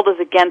this world is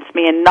against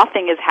me, and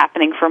nothing is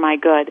happening for my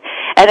good.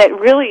 And it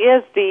really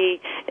is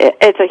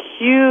it's a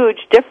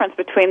huge difference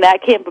between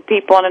that camp of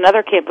people and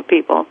another camp of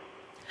people.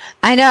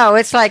 I know,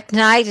 it's like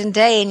night and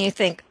day, and you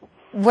think,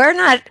 we're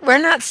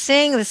not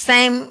seeing the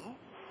same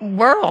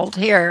world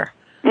here.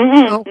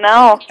 No.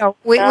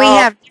 We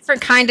have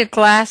different kind of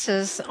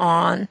glasses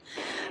on.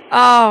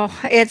 Oh,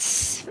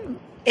 it's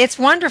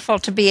wonderful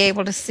to be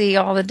able to see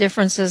all the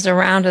differences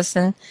around us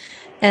and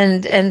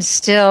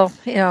still,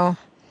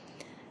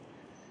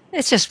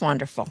 it's just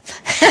wonderful.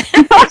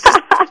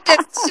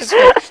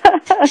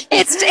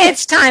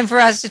 It's time for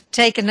us to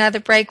take another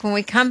break. When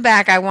we come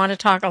back, I want to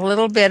talk a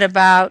little bit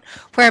about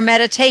where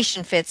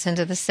meditation fits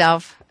into the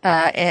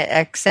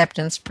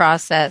self-acceptance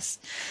process.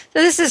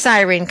 So this is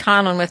Irene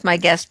Conlon with my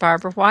guest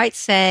Barbara White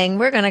saying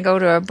we're going to go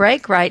to a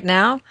break right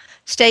now.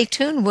 Stay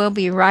tuned. We'll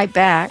be right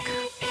back.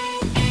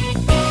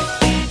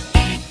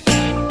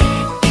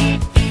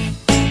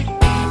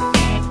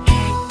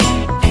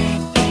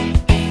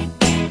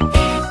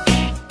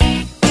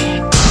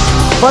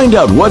 Find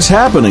out what's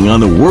happening on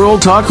the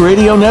World Talk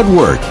Radio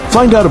Network.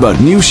 Find out about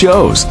new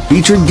shows,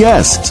 featured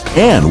guests,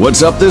 and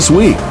what's up this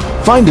week.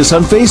 Find us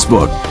on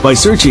Facebook by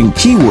searching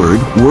keyword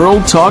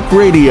World Talk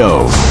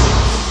Radio.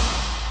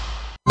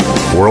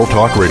 World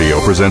Talk Radio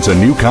presents a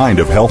new kind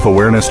of health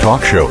awareness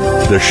talk show,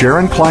 the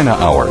Sharon Kleina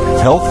Hour,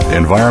 Health,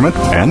 Environment,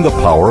 and the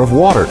Power of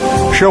Water.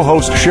 Show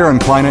host Sharon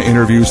Kleina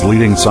interviews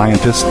leading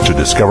scientists to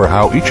discover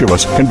how each of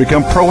us can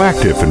become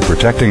proactive in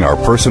protecting our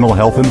personal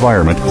health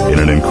environment in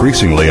an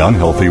increasingly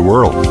unhealthy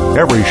world.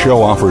 Every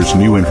show offers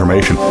new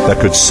information that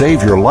could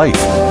save your life.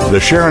 The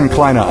Sharon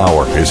Kleina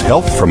Hour is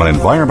health from an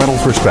environmental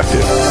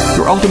perspective,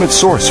 your ultimate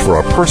source for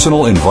a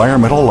personal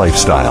environmental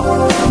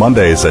lifestyle.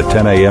 Mondays at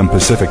 10 a.m.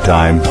 Pacific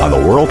Time on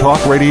the World Talk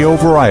Radio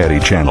Variety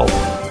Channel.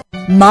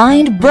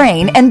 Mind,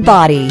 Brain, and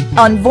Body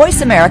on Voice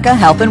America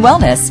Health and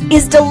Wellness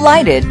is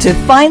delighted to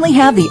finally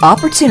have the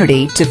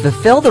opportunity to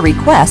fulfill the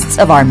requests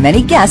of our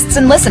many guests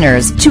and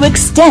listeners to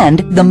extend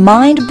the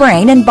Mind,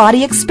 Brain, and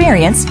Body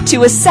experience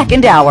to a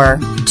second hour.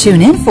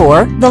 Tune in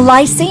for The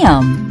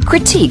Lyceum,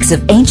 Critiques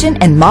of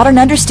Ancient and Modern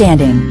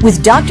Understanding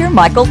with Dr.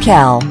 Michael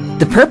Kell.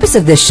 The purpose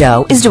of this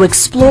show is to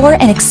explore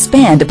and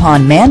expand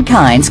upon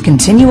mankind's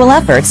continual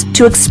efforts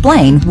to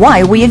explain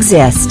why we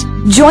exist.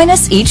 Join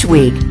us each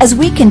week as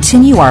we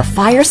continue our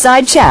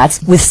fireside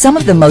chats with some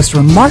of the most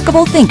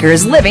remarkable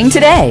thinkers living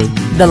today.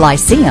 The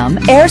Lyceum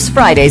airs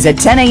Fridays at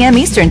 10 a.m.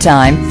 Eastern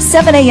Time,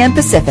 7 a.m.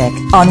 Pacific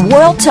on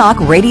World Talk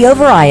Radio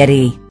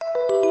Variety.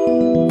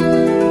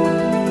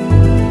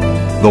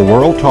 The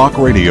World Talk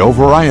Radio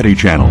Variety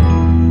Channel.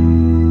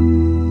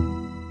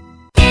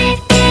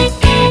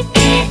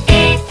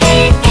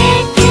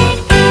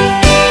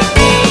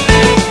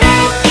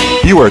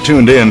 You are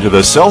tuned in to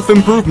the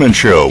Self-Improvement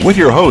Show with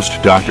your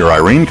host, Dr.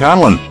 Irene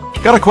Conlon.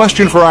 Got a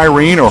question for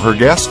Irene or her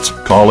guests?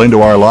 Call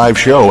into our live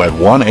show at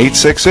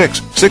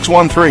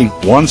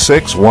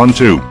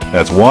 1-866-613-1612.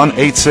 That's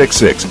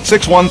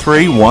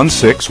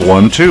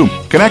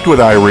 1-866-613-1612. Connect with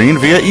Irene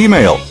via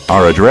email.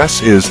 Our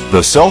address is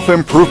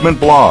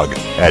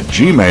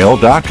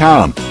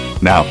theselfimprovementblog@gmail.com.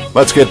 Now,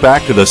 let's get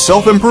back to the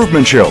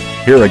Self-Improvement Show.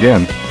 Here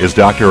again is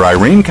Dr.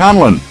 Irene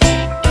Conlon.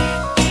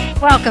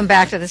 Welcome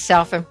back to the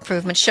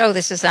Self-Improvement Show.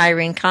 This is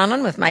Irene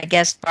Conlon with my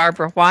guest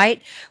Barbara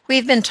White.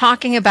 We've been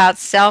talking about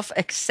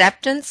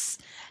self-acceptance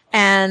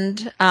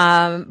and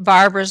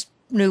Barbara's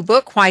new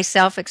book, Why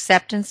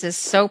Self-Acceptance is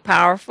So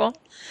Powerful.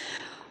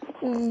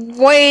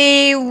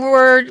 We've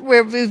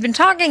been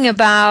talking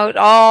about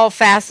all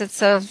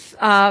facets of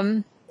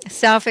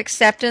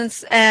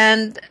self-acceptance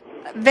and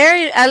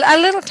a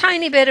little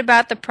tiny bit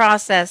about the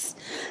process.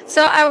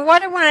 So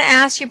what I want to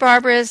ask you,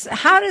 Barbara, is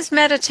how does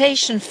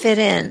meditation fit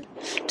in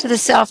to the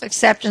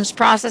self-acceptance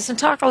process, and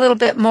talk a little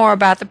bit more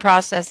about the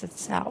process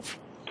itself?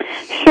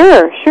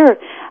 Sure.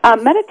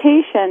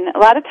 Meditation, a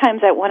lot of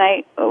times when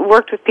I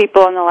worked with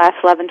people in the last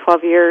 11,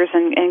 12 years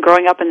and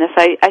growing up in this,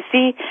 I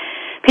see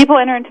people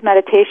enter into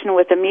meditation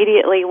with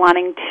immediately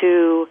wanting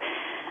to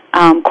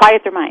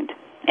quiet their mind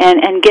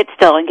and get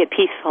still and get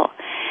peaceful.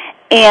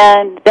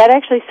 And that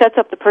actually sets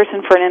up the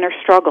person for an inner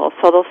struggle.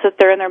 So they'll sit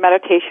there in their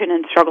meditation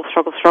and struggle.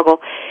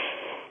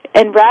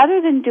 And rather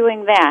than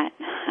doing that,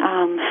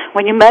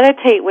 when you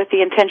meditate with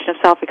the intention of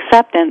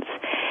self-acceptance,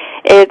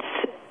 it's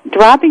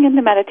dropping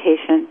into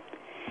meditation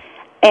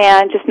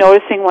and just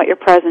noticing what you're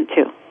present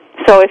to.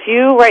 So if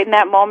you, right in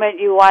that moment,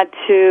 you want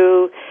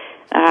to,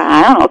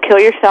 kill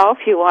yourself,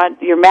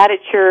 you're mad at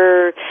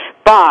your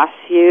boss,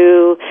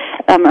 you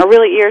are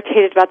really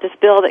irritated about this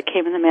bill that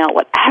came in the mail,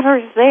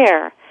 whatever's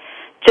there,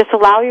 just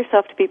allow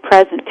yourself to be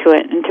present to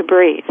it and to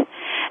breathe.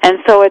 And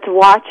so it's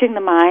watching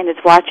the mind,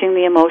 it's watching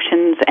the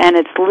emotions, and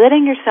it's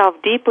letting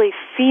yourself deeply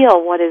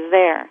feel what is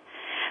there.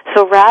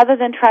 So rather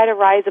than try to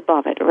rise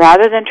above it,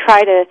 rather than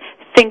try to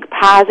think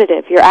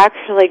positive, you're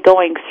actually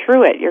going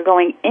through it, you're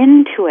going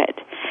into it.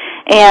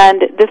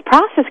 And this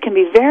process can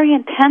be very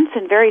intense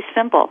and very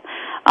simple.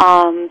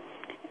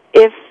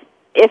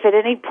 If at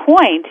any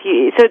point,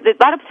 so a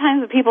lot of times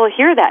when people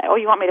hear that,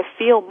 you want me to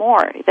feel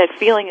more, that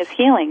feeling is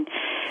healing,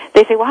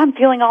 they say, I'm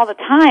feeling all the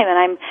time,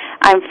 and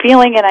I'm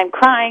feeling and I'm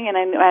crying, and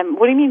I'm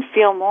what do you mean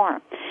feel more?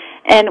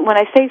 And when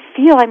I say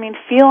feel, I mean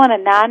feel in a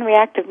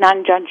non-reactive,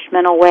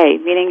 non-judgmental way,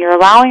 meaning you're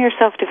allowing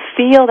yourself to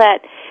feel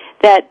that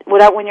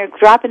without, when you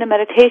drop into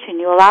meditation,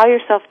 you allow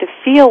yourself to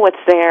feel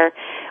what's there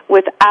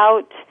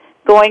without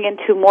going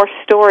into more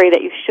story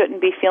that you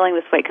shouldn't be feeling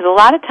this way. Because a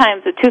lot of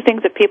times the two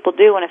things that people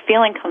do when a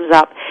feeling comes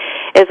up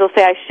is they'll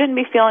say, I shouldn't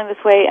be feeling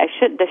this way,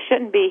 this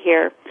shouldn't be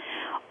here.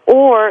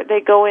 or they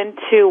go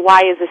into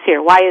why is this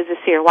here? Why is this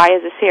here? Why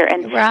is this here?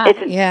 And right,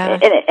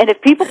 and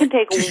if people can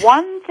take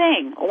one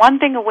thing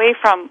away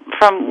from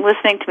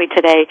listening to me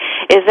today,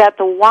 is that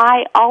the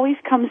why always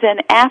comes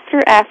in after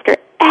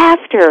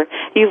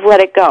you've let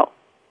it go.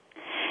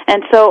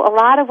 And so a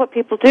lot of what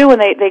people do when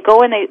they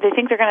go in, they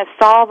think they're going to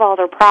solve all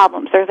their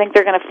problems. They think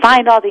they're going to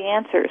find all the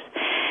answers.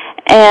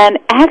 And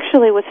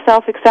actually with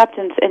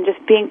self-acceptance and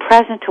just being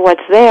present to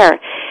what's there,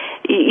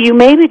 you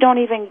maybe don't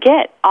even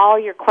get all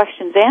your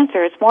questions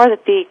answered. It's more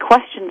that the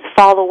questions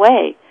fall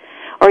away,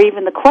 or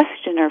even the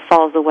questioner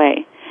falls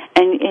away.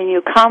 And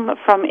you come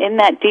from in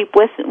that deep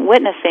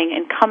witnessing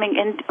and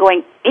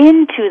going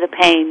into the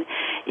pain,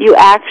 you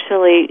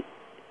actually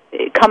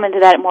come into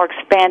that more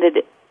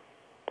expanded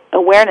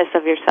awareness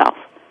of yourself.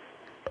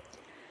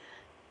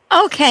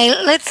 Okay,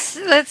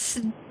 let's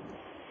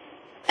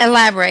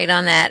elaborate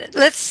on that.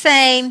 Let's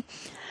say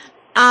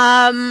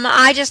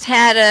I just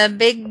had a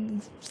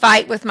big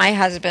fight with my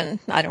husband.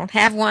 I don't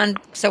have one,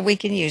 so we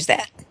can use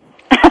that.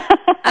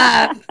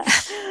 And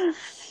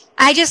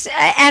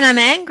I'm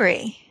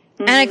angry.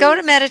 Mm-hmm. And I go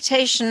to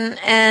meditation,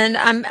 and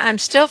I'm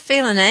still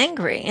feeling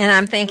angry, and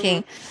I'm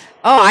thinking,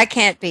 oh, I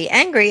can't be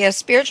angry. A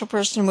spiritual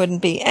person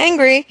wouldn't be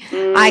angry.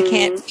 I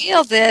can't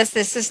feel this.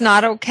 This is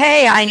not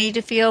okay. I need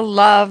to feel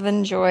love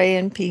and joy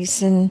and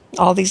peace and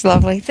all these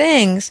lovely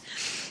things.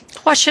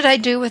 What should I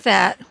do with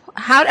that?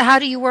 How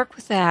do you work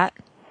with that?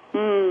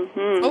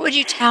 Mm-hmm. What would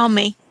you tell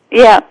me?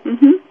 Yeah.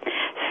 Mm-hmm.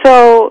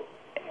 So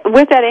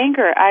with that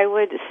anger, I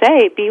would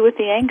say be with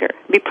the anger.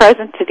 Be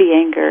present to the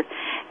anger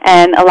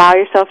and allow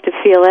yourself to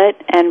feel it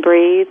and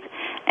breathe.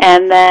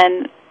 And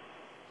then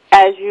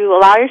as you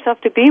allow yourself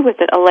to be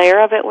with it, a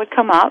layer of it would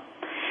come up,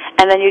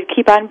 and then you'd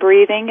keep on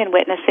breathing and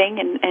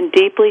witnessing and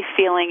deeply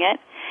feeling it,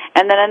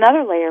 and then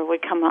another layer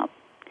would come up.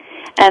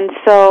 And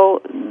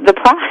so the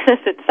process,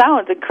 it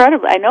sounds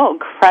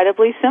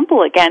incredibly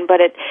simple again, but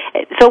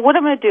so what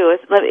I'm going to do is,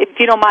 if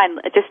you don't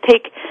mind, just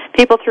take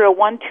people through a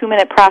 1-2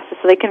 minute process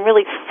so they can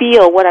really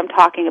feel what I'm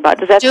talking about.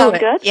 Does that sound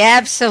good? Yeah,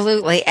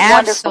 absolutely.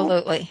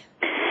 Absolutely.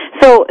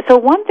 So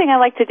one thing I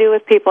like to do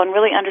with people and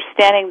really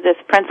understanding this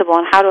principle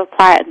and how to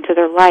apply it into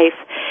their life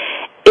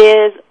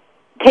is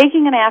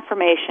taking an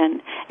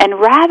affirmation, and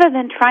rather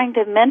than trying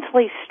to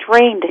mentally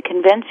strain to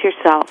convince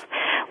yourself,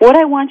 what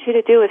I want you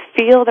to do is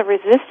feel the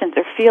resistance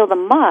or feel the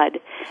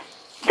mud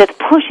that's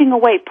pushing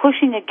away,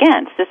 pushing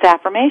against this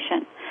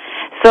affirmation.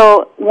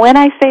 So when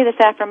I say this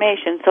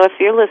affirmation, so if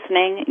you're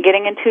listening,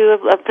 getting into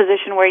a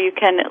position where you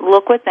can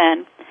look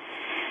within,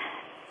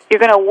 you're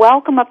going to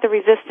welcome up the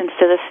resistance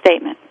to this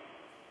statement.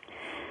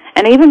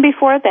 And even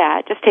before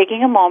that, just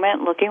taking a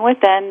moment, looking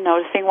within,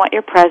 noticing what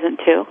you're present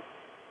to,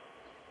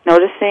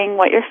 noticing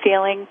what you're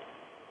feeling,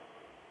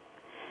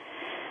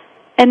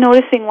 and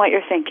noticing what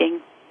you're thinking.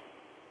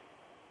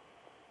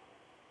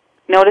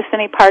 Notice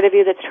any part of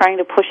you that's trying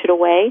to push it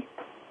away,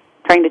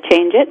 trying to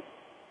change it.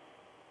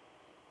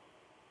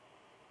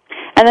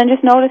 And then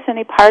just notice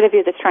any part of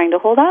you that's trying to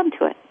hold on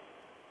to it.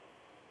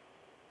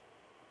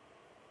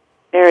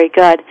 Very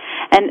good.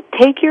 And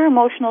take your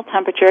emotional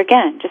temperature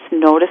again. Just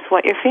notice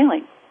what you're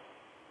feeling.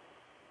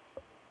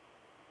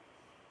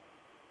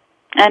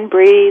 And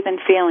breathe and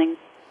feeling.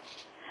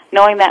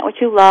 Knowing that which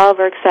you love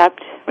or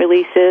accept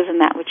releases, and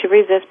that which you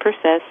resist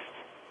persists.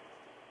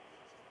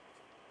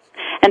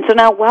 And so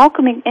now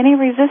welcoming any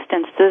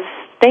resistance to this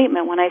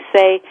statement when I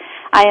say,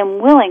 I am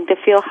willing to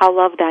feel how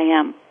loved I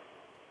am.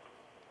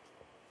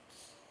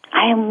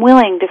 I am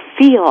willing to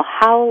feel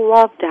how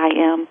loved I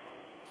am.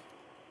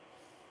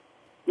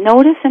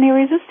 Notice any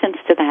resistance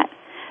to that.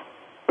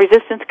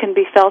 Resistance can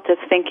be felt as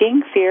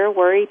thinking, fear,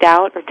 worry,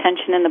 doubt, or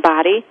tension in the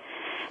body.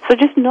 So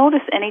just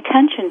notice any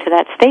tension to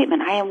that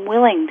statement. I am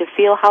willing to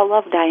feel how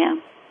loved I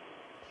am.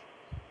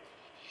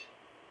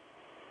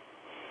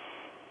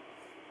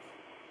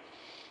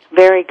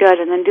 Very good.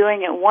 And then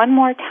doing it one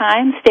more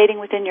time, stating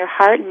within your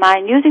heart and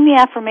mind, using the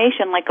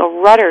affirmation like a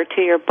rudder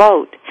to your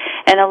boat,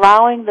 and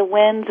allowing the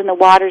winds and the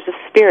waters of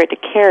spirit to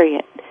carry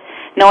it.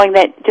 Knowing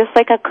that just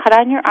like a cut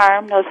on your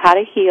arm knows how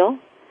to heal,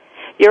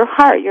 your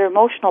heart, your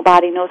emotional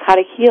body knows how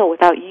to heal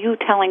without you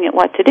telling it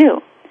what to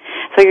do.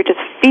 So you're just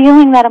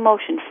feeling that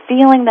emotion,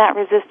 feeling that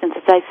resistance.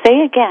 As I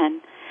say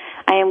again,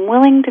 I am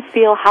willing to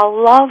feel how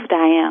loved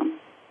I am.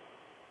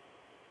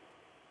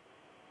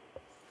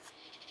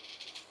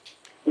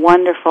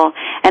 Wonderful.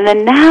 And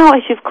then now,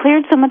 as you've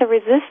cleared some of the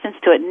resistance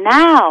to it,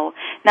 now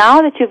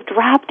that you've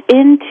dropped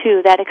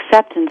into that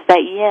acceptance,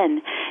 that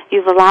yin,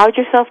 you've allowed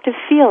yourself to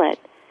feel it,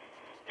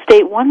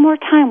 state one more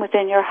time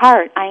within your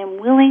heart, I am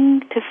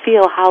willing to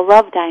feel how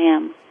loved I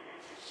am.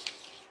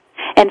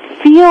 And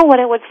feel what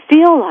it would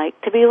feel like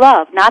to be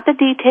loved. Not the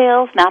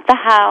details, not the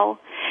how,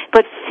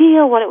 but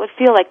feel what it would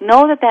feel like.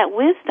 Know that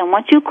wisdom,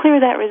 once you clear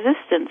that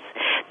resistance,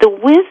 the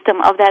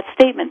wisdom of that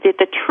statement,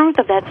 the truth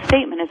of that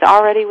statement is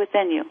already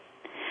within you.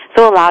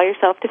 So allow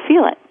yourself to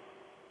feel it.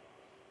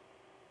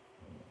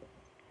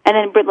 And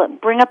then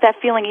bring up that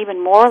feeling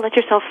even more. Let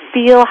yourself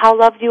feel how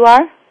loved you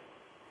are.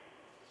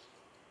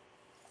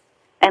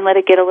 And let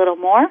it get a little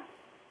more.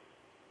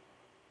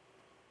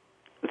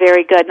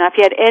 very good. Now, if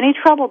you had any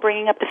trouble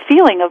bringing up the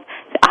feeling of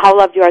how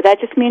loved you are, that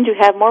just means you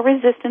have more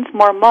resistance,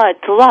 more mud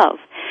to love.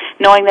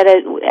 Knowing that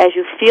as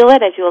you feel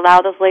it, as you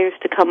allow those layers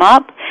to come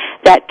up,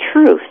 that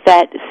truth,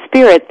 that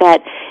spirit,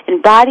 that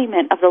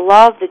embodiment of the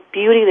love, the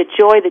beauty, the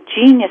joy, the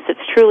genius that's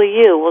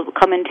truly you will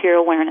come into your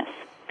awareness.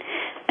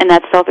 And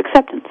that's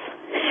self-acceptance.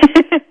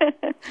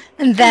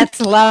 And that's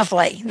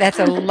lovely. That's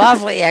a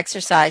lovely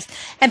exercise.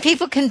 And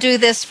people can do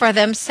this for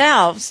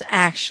themselves,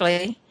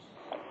 actually.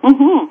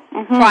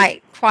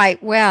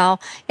 Quite well.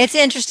 It's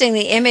interesting,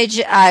 the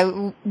image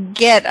I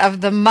get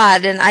of the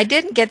mud, and I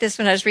didn't get this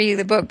when I was reading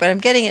the book, but I'm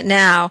getting it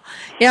now.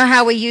 You know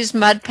how we use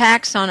mud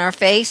packs on our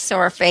face so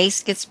our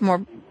face gets more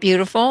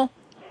beautiful?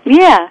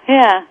 Yeah.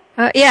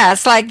 Yeah,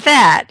 it's like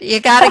that. You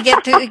gotta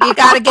get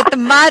the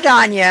mud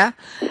on you,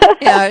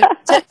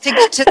 to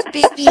get to the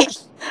beauty.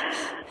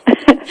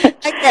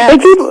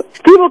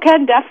 People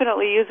can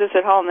definitely use this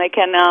at home. They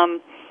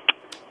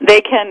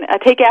can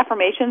take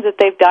affirmations that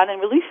they've done and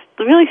really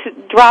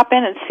drop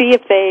in and see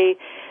if they.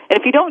 And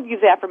if you don't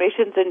use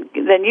affirmations,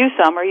 then use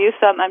some.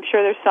 I'm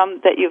sure there's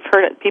some that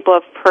people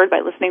have heard by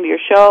listening to your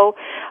show.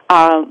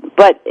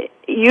 But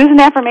use an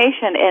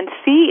affirmation and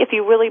see if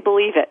you really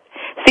believe it.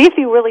 See if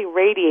you really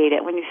radiate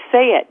it. When you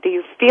say it, do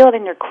you feel it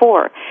in your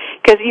core?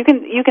 Because you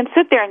can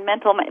sit there and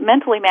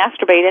mentally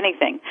masturbate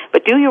anything,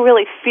 but do you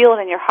really feel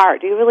it in your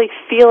heart? Do you really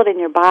feel it in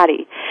your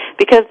body?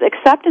 Because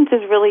acceptance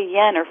is really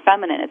yin or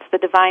feminine. It's the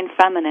divine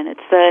feminine.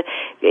 It's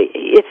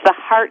the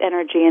heart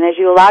energy. And as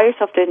you allow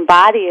yourself to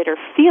embody it or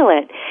feel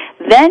it,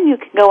 then you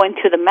can go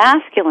into the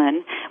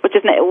masculine, which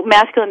is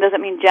masculine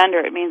doesn't mean gender.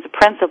 It means a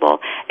principle.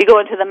 You go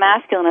into the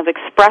masculine of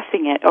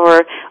expressing it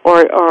or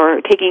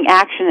taking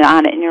action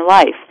on it in your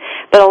life.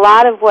 But a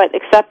lot of what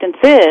acceptance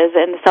is,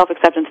 and the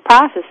self-acceptance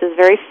process, is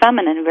very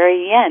feminine,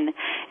 very yin.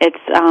 It's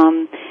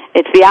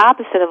the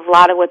opposite of a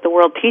lot of what the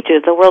world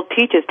teaches. The world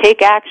teaches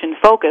take action,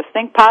 focus,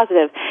 think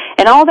positive,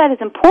 and all that is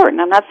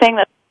important. I'm not saying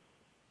that,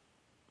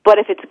 but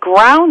if it's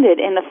grounded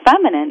in the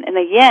feminine, in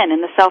the yin,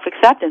 in the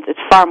self-acceptance, it's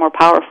far more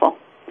powerful.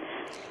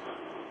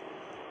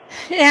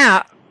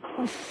 Now,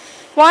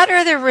 what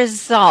are the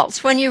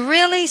results when you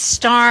really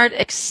start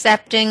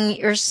accepting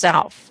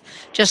yourself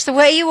just the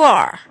way you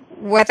are,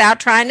 without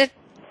trying to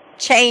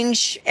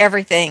change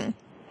everything?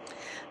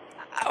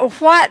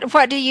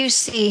 What do you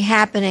see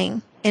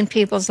happening in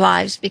people's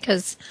lives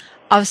because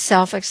of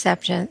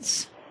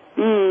self-acceptance?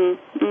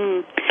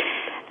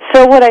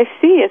 So what I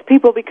see is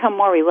people become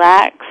more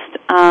relaxed.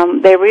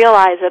 They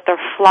realize that they're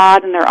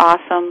flawed and they're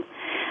awesome.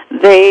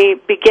 They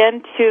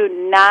begin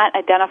to not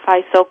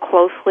identify so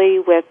closely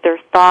with their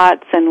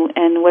thoughts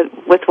and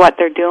with what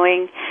they're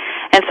doing.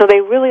 And so they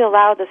really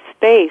allow the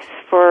space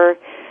for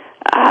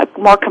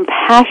more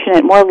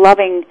compassionate, more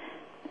loving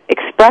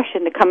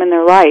expression to come in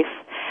their life.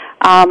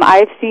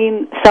 I've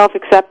seen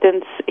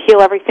self-acceptance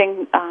heal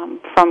everything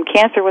from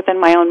cancer within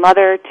my own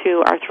mother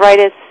to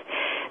arthritis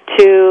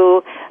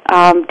to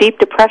deep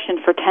depression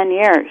for 10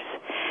 years.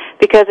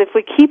 Because if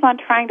we keep on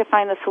trying to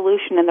find the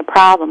solution in the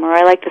problem, or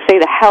I like to say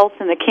the health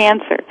and the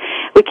cancer,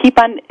 we keep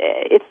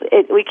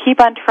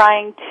on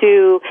trying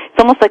to. It's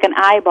almost like an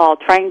eyeball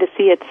trying to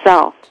see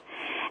itself.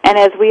 And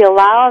as we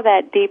allow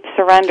that deep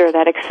surrender,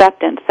 that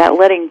acceptance, that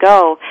letting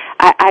go,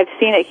 I've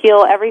seen it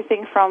heal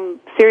everything from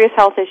serious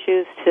health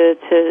issues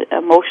to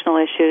emotional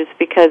issues,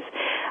 because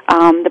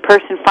the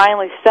person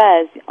finally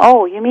says,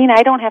 "Oh, you mean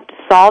I don't have to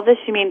solve this?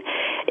 You mean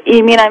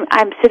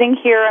I'm sitting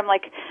here, I'm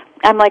like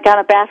on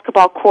a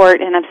basketball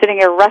court, and I'm sitting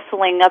here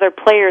wrestling other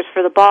players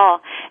for the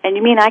ball, and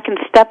you mean I can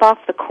step off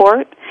the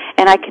court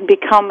and I can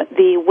become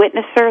the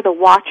witnesser, the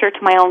watcher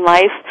to my own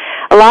life?"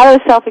 A lot of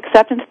the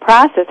self-acceptance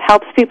process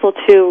helps people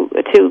to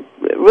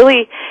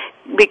really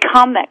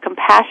become that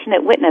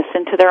compassionate witness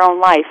into their own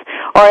life.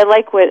 Or I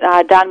like what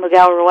Don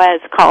Miguel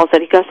Ruiz calls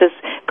it. He goes,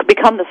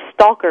 become the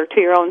stalker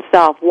to your own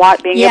self,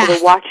 being able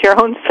to watch your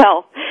own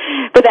self.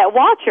 But that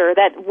watcher,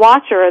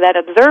 that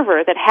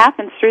observer that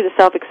happens through the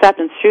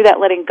self-acceptance, through that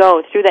letting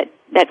go, through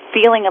that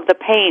feeling of the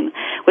pain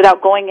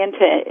without going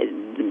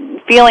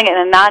into feeling it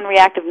in a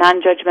non-reactive,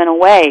 non-judgmental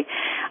way,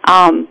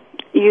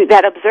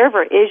 that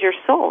observer is your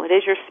soul. It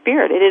is your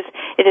spirit.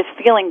 It is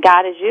feeling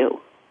God as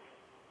you.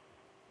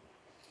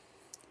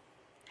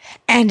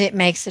 And it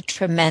makes a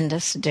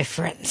tremendous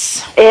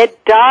difference.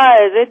 It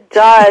does.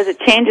 It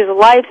changes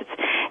lives.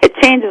 It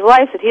changes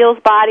lives. It heals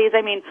bodies.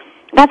 I mean,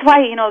 that's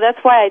why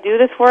I do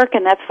this work,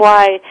 and that's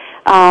why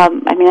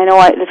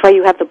that's why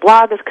you have the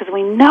blog, is because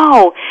we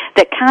know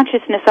that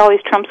consciousness always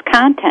trumps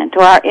content,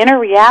 or our inner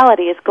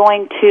reality is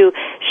going to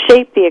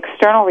shape the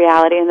external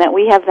reality, and that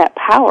we have that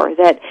power,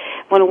 that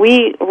when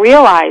we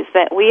realize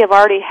that we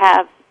already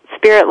have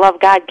Spirit, Love,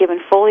 God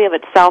given fully of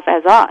itself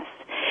as us,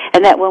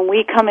 and that when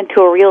we come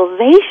into a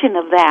realization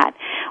of that,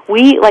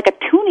 we, like a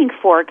tuning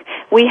fork,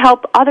 we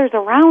help others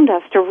around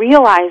us to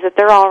realize that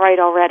they're all right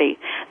already,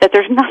 that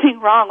there's nothing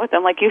wrong with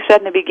them, like you said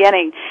in the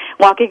beginning,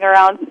 walking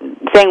around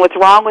saying what's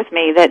wrong with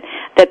me, that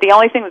the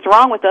only thing that's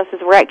wrong with us is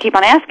we keep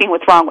on asking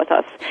what's wrong with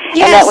us.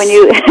 Yes. And that when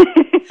you...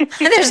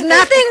 There's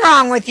nothing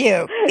wrong with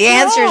you. The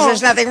answer is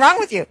there's nothing wrong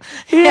with you.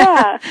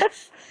 Yeah.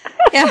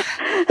 Yeah.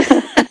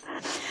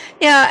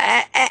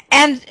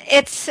 And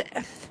it's,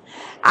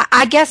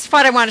 I guess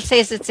what I want to say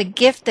is it's a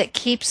gift that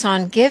keeps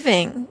on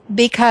giving,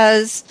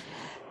 because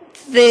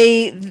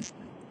the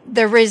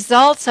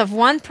results of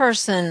one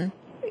person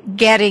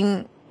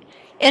getting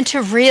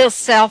into real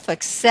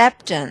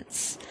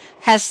self-acceptance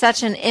has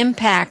such an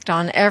impact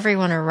on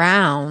everyone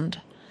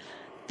around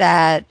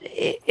that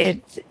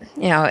it's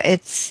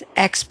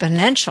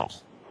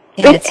exponential.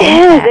 It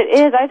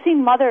is. I've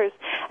seen mothers.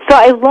 So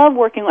I love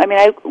working. I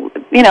mean,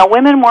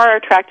 women more are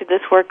attracted to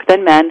this work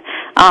than men.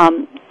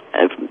 And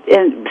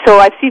so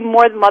I've seen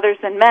more mothers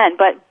than men,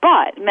 but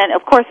men,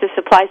 of course, this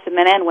applies to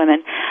men and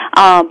women.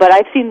 But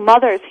I've seen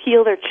mothers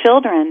heal their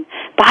children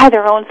by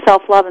their own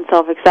self-love and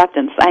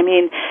self-acceptance. I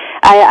mean,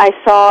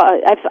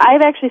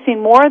 I've actually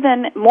seen more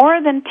than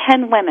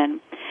 10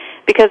 women,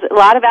 because a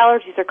lot of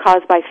allergies are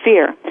caused by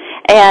fear.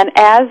 And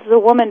as the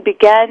woman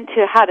began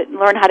to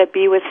learn how to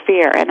be with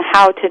fear and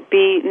how to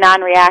be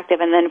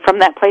non-reactive, and then from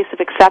that place of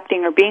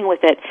accepting or being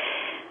with it,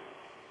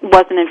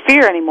 wasn't in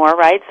fear anymore,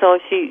 right? So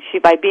she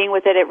by being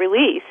with it, it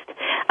released,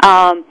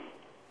 and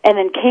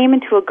then came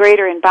into a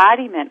greater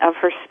embodiment of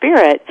her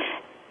spirit.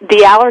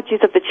 The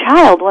allergies of the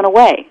child went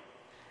away.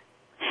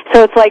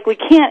 So it's like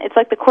it's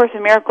like the Course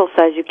in Miracles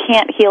says, you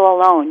can't heal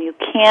alone. You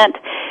can't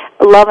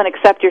love and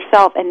accept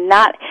yourself and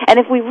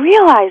if we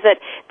realize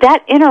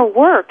that inner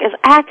work is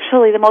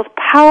actually the most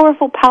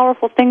powerful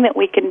thing that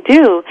we can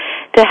do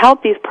to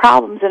help these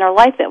problems in our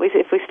life, that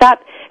if we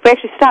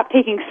actually stop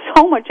taking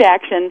so much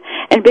action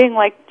and being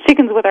like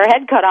chickens with our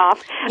head cut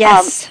off,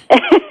 yes.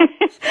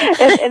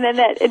 and then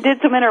that it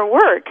did some inner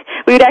work,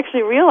 we'd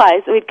actually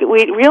realize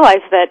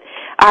that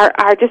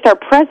our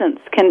presence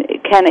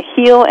can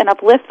heal and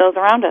uplift those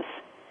around us.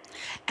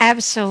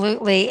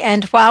 Absolutely.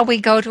 And while we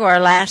go to our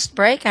last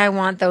break, I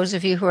want those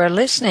of you who are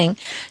listening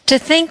to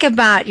think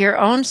about your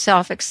own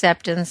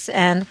self-acceptance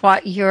and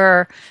what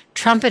you're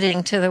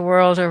trumpeting to the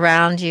world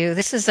around you.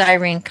 This is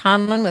Irene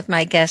Conlon with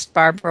my guest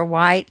Barbara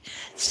White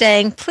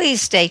saying,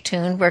 please stay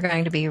tuned. We're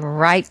going to be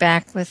right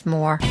back with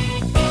more.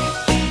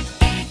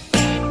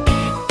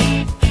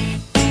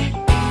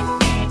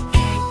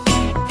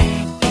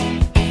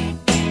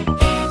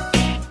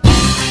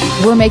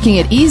 We're making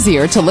it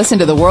easier to listen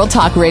to the World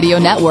Talk Radio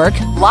Network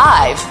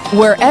live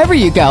wherever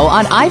you go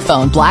on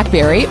iPhone,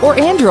 BlackBerry, or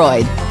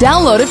Android.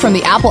 Download it from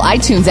the Apple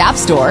iTunes App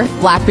Store,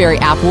 BlackBerry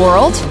App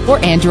World, or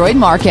Android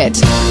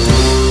Market.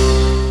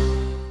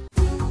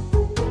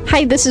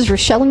 Hi, this is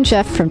Rochelle and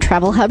Jeff from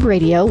Travel Hub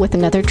Radio with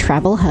another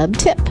Travel Hub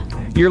tip.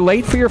 You're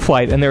late for your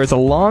flight and there is a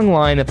long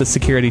line at the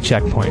security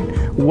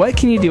checkpoint. What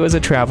can you do as a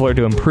traveler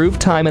to improve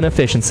time and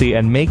efficiency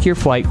and make your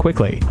flight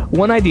quickly?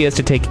 One idea is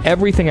to take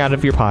everything out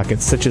of your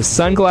pockets, such as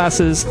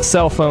sunglasses,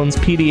 cell phones,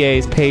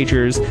 PDAs,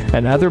 pagers,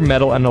 and other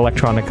metal and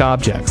electronic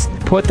objects.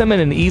 Put them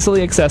in an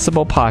easily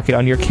accessible pocket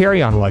on your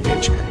carry-on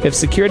luggage. If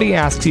security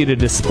asks you to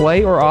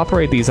display or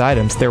operate these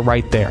items, they're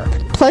right there.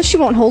 Plus, you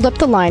won't hold up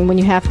the line when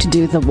you have to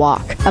do the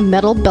walk. A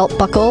metal belt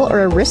buckle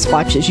or a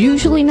wristwatch is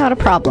usually not a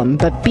problem,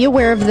 but be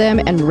aware of them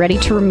and ready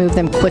to remove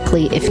them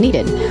quickly if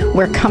needed.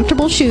 Wear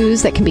comfortable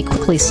shoes that can be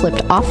quickly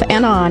slipped off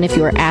and on if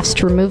you are asked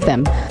to remove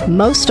them.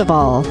 Most of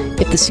all,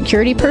 if the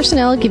security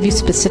personnel give you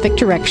specific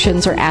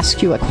directions or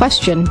ask you a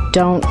question,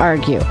 don't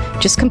argue.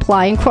 Just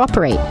comply and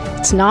cooperate.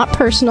 It's not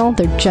personal,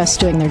 they're just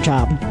doing their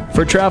job.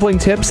 For traveling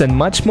tips and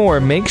much more,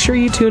 make sure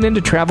you tune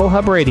into Travel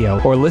Hub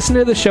Radio or listen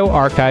to the show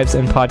archives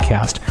and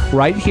podcast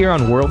right here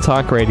on World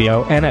Talk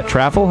Radio and at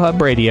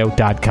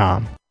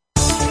TravelHubRadio.com.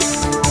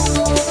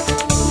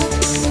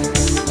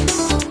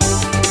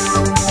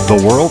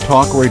 The World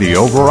Talk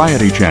Radio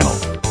Variety Channel,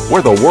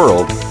 where the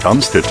world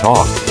comes to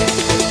talk.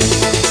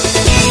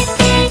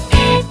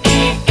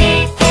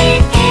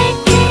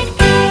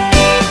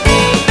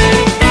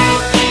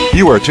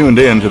 You are tuned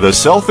in to the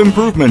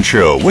Self-Improvement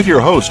Show with your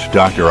host,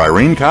 Dr.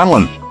 Irene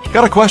Conlon.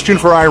 Got a question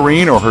for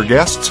Irene or her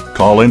guests?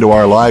 Call into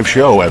our live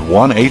show at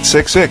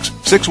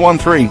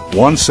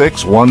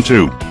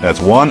 1-866-613-1612. That's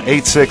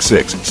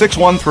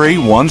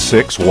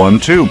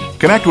 1-866-613-1612.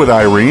 Connect with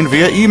Irene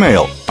via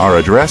email. Our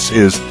address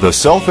is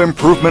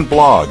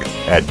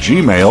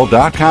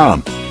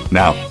theselfimprovementblog@gmail.com.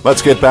 Now,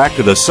 let's get back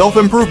to the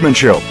Self-Improvement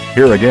Show.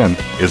 Here again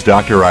is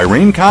Dr.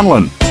 Irene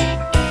Conlon.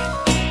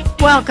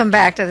 Welcome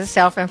back to the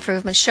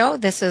Self-Improvement Show.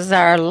 This is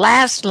our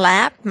last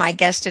lap. My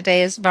guest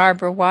today is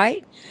Barbara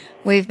White.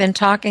 We've been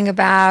talking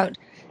about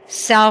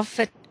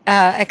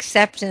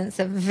self-acceptance,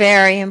 a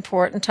very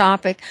important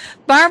topic.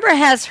 Barbara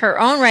has her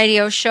own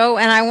radio show,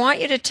 and I want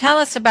you to tell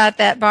us about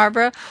that,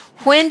 Barbara.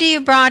 When do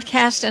you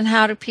broadcast, and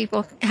how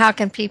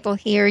can people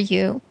hear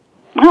you?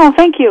 Oh,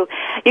 thank you.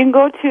 You can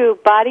go to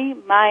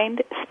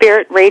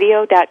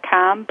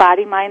bodymindspiritradio.com,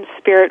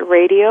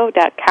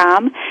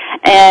 bodymindspiritradio.com,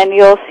 and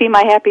you'll see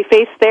my happy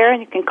face there,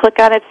 and you can click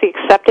on it. It's the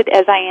Accepted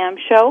As I Am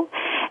show,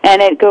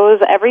 and it goes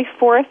every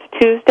fourth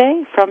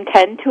Tuesday from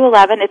 10 to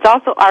 11. It's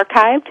also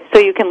archived, so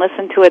you can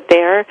listen to it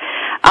there.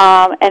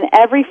 And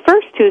every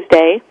first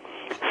Tuesday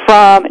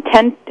from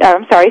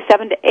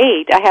 7 to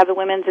 8, I have the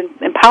Women's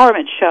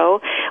Empowerment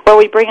Show, where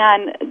we bring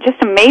on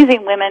just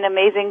amazing women,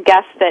 amazing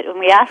guests that when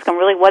we ask them,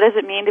 really, what does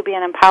it mean to be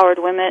an empowered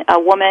woman?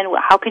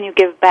 How can you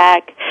give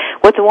back?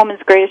 What's a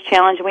woman's greatest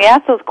challenge? And we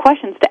ask those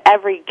questions to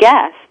every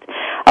guest,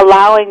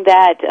 allowing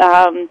that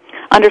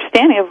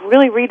understanding of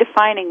really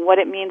redefining what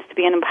it means to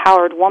be an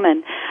empowered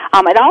woman.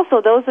 And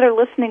also, those that are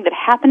listening that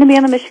happen to be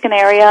in the Michigan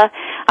area,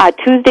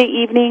 Tuesday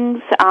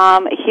evenings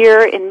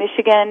here in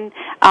Michigan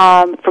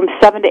from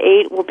 7 to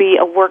 8 will be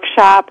a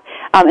workshop.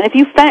 And if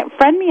you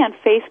friend me on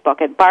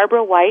Facebook at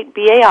Barbra White,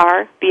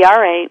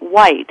 B-A-R-B-R-A,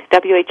 White,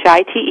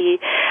 W-H-I-T-E,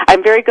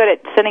 I'm very good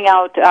at sending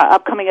out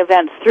upcoming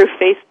events through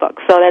Facebook.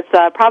 So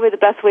that's probably the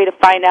best way to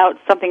find out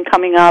something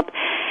coming up.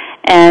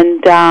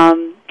 And,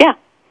 yeah.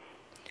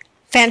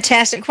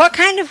 Fantastic. What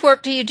kind of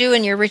work do you do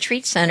in your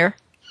retreat center?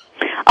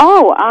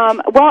 Well,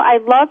 I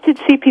love to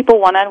see people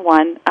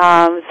one-on-one.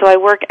 So I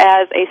work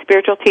as a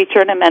spiritual teacher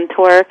and a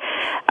mentor,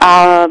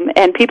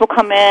 and people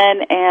come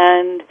in,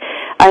 and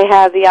I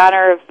have the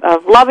honor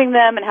of loving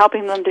them and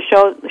helping them to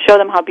show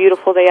them how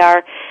beautiful they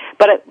are.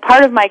 But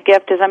part of my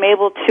gift is I'm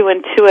able to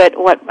intuit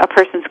what a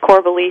person's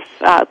core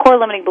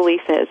limiting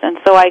belief is, and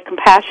so I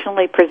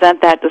compassionately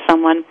present that to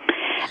someone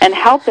and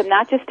help them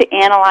not just to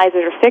analyze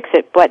it or fix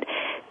it, but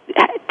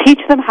teach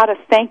them how to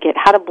thank it,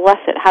 how to bless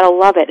it, how to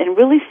love it, and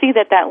really see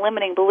that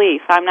limiting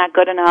belief, I'm not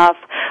good enough,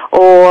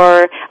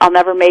 or I'll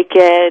never make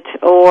it,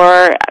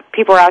 or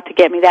people are out to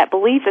get me, that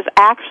belief is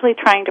actually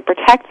trying to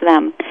protect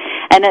them,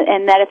 and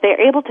that if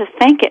they're able to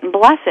thank it and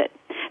bless it,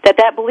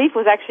 that belief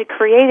was actually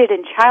created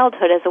in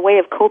childhood as a way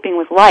of coping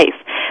with life.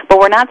 But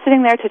we're not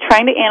sitting there to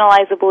trying to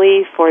analyze the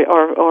belief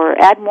or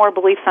add more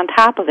beliefs on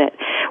top of it.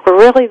 We're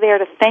really there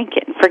to thank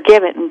it and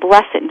forgive it and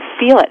bless it and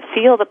feel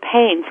the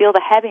pain, feel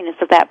the heaviness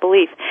of that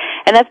belief.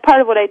 And that's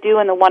part of what I do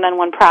in the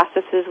one-on-one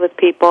processes with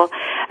people.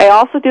 I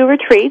also do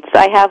retreats.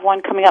 I have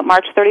one coming up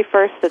March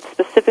 31st that's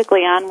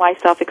specifically on why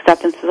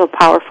self-acceptance is so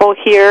powerful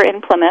here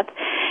in Plymouth.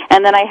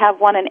 And then I have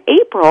one in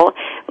April.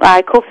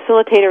 I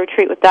co-facilitate a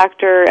retreat with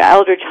Dr.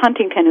 Eldridge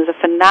Huntington, who's a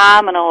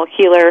phenomenal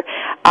healer,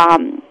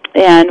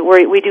 and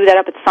we do that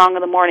up at Song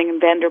of the Morning in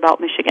Vanderbilt,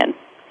 Michigan.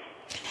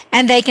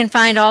 And they can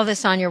find all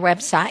this on your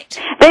website.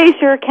 They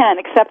sure can,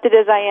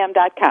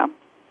 acceptedasiam.com.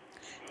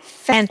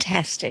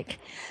 Fantastic.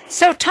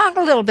 So talk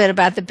a little bit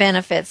about the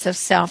benefits of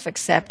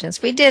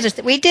self-acceptance. We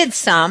did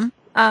some.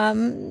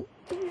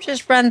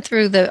 Just run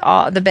through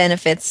the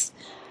benefits.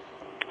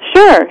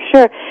 Sure.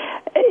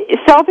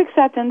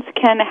 Self-acceptance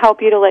can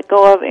help you to let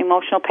go of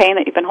emotional pain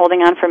that you've been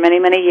holding on for many,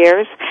 many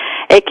years.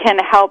 It can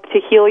help to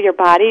heal your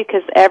body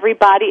because every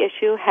body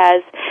issue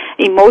has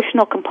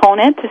emotional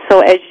component. So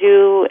as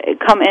you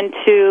come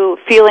into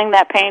feeling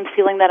that pain,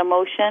 feeling that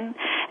emotion,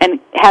 and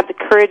have the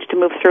courage to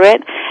move through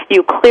it,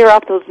 you clear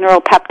up those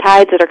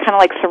neuropeptides that are kind of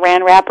like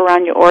saran wrap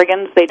around your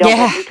organs. They don't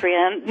let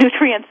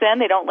nutrients in.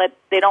 They don't let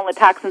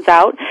toxins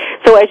out.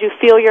 So as you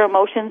feel your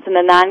emotions in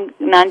a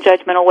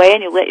non-judgmental way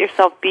and you let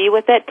yourself be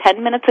with it,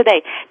 10 minutes a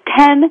day.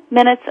 10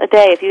 minutes a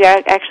day if you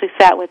actually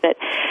sat with it.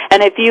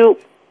 And if you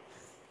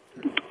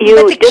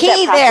but the did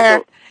key that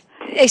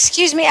there,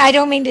 excuse me, I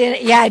do mean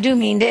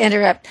to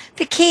interrupt.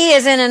 The key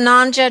is in a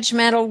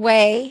non-judgmental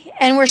way,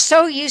 and we're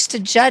so used to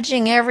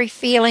judging every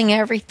feeling,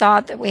 every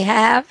thought that we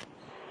have.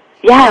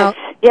 Yes.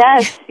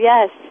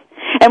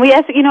 And we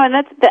ask, and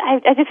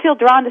I just feel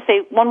drawn to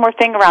say one more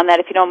thing around that,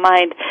 if you don't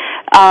mind.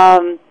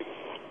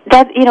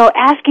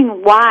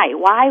 Asking why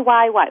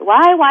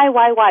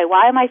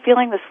am I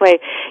feeling this way?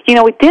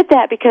 We did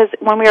that because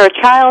when we were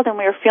a child and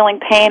we were feeling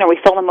pain or we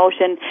felt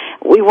emotion,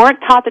 we weren't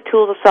taught the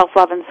tools of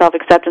self-love and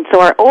self-acceptance. So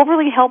our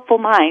overly helpful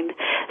mind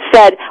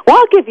said, well,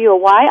 I'll give you a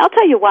why. I'll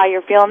tell you why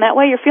you're feeling that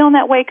way. You're feeling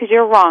that way because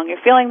you're wrong.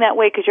 You're feeling that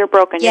way because you're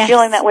broken. Yes. You're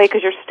feeling that way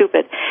because you're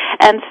stupid.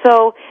 And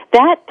so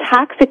that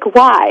toxic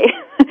why,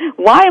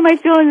 why am I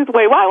feeling this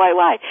way?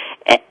 Why?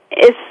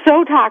 Is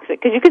so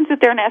toxic because you can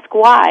sit there and ask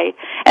why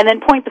and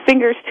then point the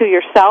fingers to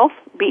yourself,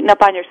 beating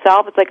up on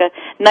yourself. It's like a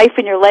knife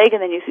in your leg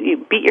and then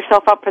you beat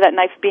yourself up for that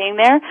knife being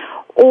there.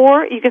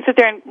 Or you can sit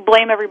there and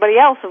blame everybody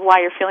else of why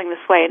you're feeling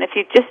this way. And if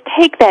you just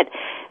take that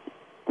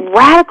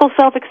radical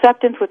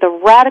self-acceptance with a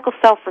radical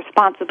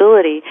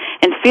self-responsibility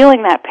and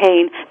feeling that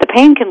pain, the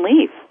pain can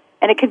leave.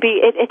 And it can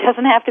be, it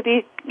doesn't have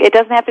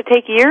to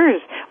take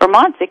years or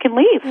months. It can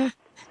leave.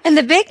 And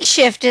the big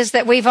shift is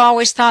that we've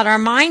always thought our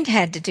mind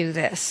had to do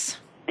this.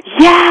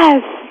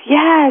 Yes,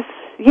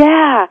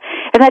 yeah,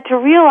 and that to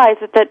realize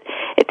that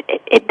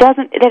it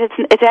doesn't, that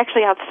it's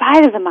actually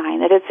outside of the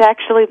mind, that it's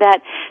actually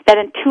that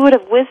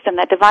intuitive wisdom,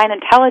 that divine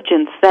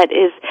intelligence,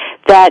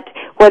 that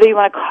whether you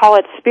want to call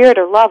it spirit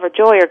or love or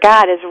joy or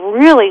God, is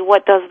really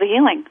what does the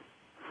healing.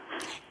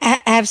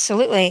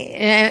 Absolutely,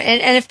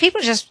 and if people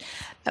just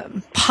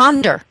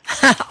ponder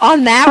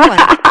on that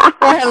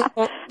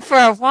one for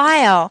a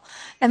while,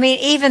 I mean,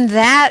 even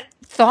that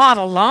thought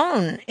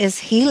alone is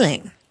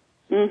healing.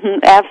 Mm-hmm,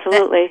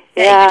 absolutely.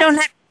 You don't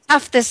have to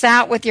tough this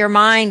out with your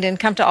mind and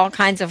come to all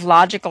kinds of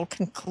logical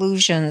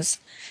conclusions.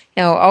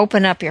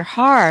 Open up your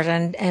heart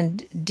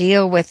and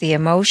deal with the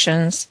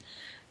emotions.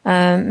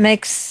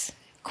 Makes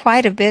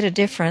quite a bit of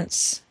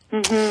difference.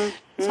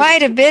 Mm-hmm.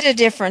 Quite a bit of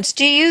difference.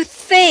 Do you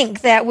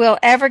think that we'll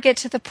ever get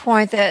to the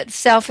point that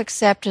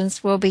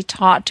self-acceptance will be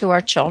taught to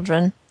our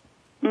children?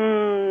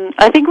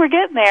 I think we're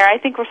getting there. I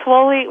think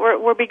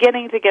we're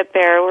beginning to get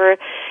there. We're,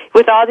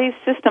 with all these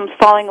systems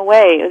falling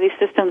away, or these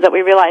systems that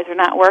we realize are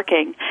not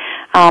working,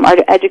 our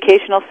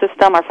educational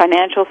system, our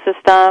financial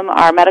system,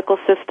 our medical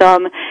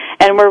system,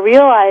 and we're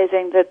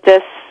realizing that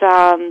this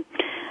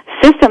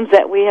systems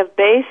that we have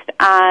based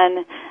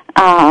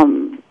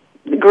on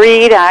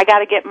greed, I got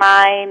to get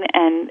mine,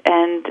 and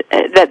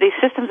that these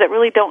systems that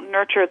really don't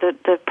nurture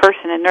the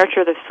person and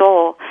nurture the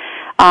soul.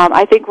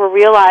 I think we're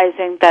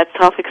realizing that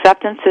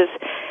self-acceptance is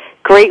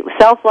great.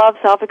 Self-love,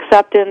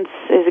 self-acceptance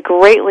is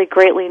greatly,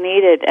 greatly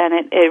needed, and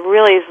it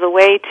really is the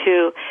way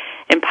to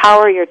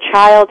empower your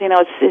child. You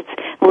know, it's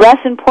less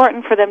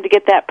important for them to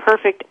get that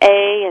perfect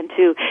A and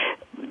to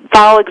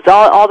follow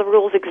all the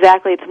rules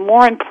exactly. It's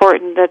more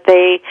important that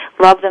they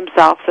love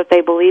themselves, that they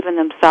believe in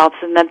themselves,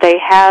 and that they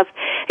have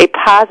a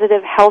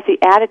positive, healthy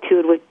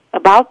attitude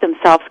about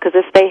themselves, because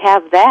if they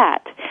have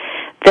that,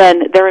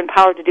 then they're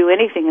empowered to do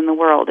anything in the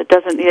world. They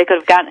could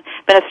have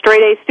been a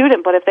straight A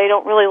student, but if they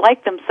don't really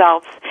like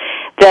themselves,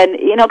 then,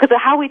 you know, because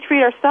how we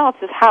treat ourselves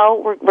is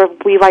how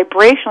we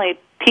vibrationally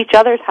teach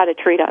others how to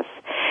treat us.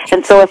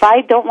 And so if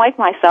I don't like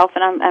myself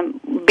and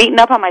I'm beating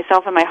up on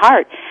myself in my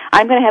heart,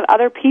 I'm going to have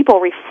other people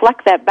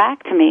reflect that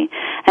back to me.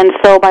 And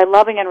so by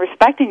loving and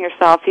respecting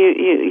yourself,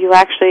 you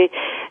actually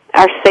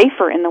are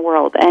safer in the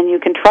world, and you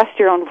can trust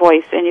your own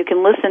voice, and you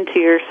can listen to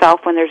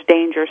yourself when there's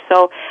danger.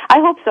 So I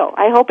hope so.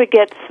 I hope it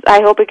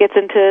gets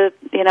into,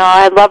 you know,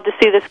 I'd love to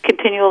see this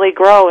continually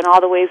grow in all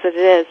the ways that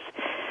it is.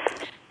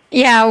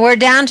 Yeah, we're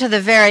down to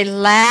the very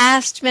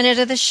last minute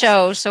of the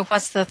show, so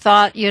what's the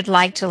thought you'd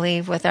like to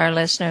leave with our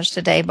listeners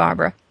today,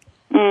 Barbara?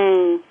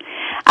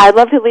 I'd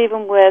love to leave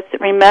them with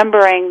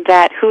remembering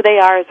that who they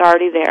are is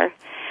already there,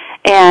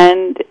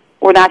 and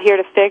we're not here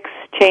to fix,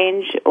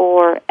 change,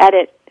 or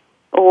edit,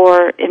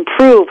 or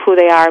improve who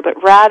they are,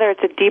 but rather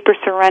it's a deeper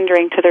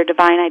surrendering to their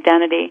divine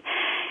identity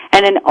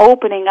and an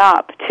opening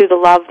up to the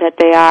love that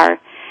they are.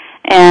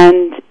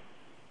 And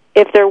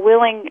if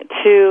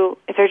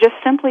they're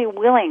just simply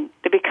willing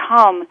to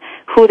become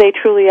who they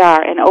truly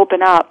are and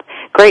open up,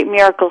 great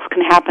miracles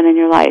can happen in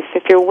your life.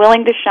 If you're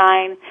willing to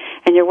shine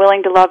and you're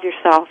willing to love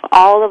yourself,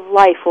 all of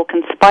life will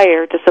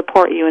conspire to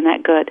support you in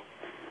that good.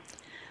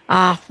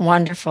 Ah,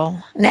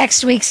 wonderful.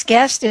 Next week's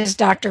guest is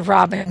Dr.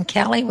 Robin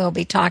Kelly. We'll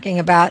be talking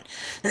about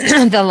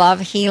the Love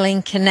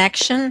Healing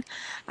Connection.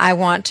 I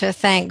want to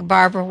thank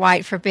Barbara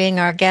White for being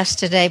our guest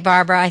today.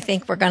 Barbara, I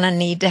think we're going to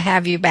need to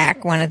have you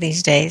back one of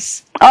these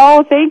days.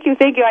 Oh, thank you.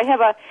 I have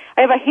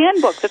a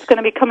handbook that's going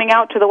to be coming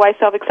out to the Why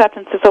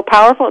Self-Acceptance is So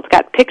Powerful. It's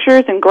got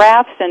pictures and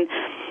graphs and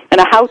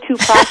a how-to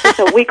process,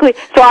 a weekly.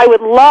 So I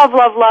would love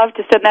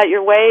to send that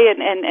your way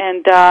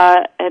and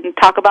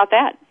talk about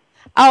that.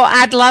 Oh,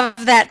 I'd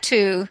love that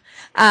too.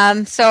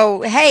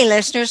 So, hey,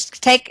 listeners,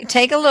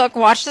 take a look.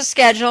 Watch the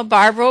schedule.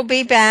 Barbara will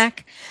be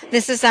back.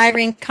 This is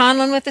Irene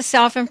Conlon with the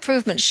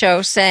Self-Improvement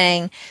Show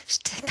saying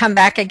come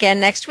back again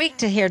next week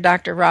to hear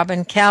Dr.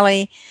 Robin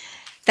Kelly.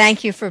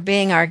 Thank you for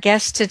being our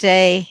guest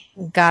today.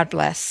 God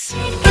bless.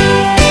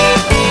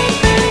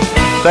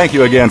 Thank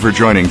you again for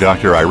joining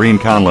Dr. Irene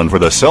Conlon for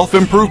the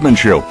Self-Improvement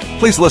Show.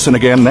 Please listen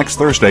again next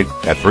Thursday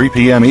at 3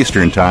 p.m.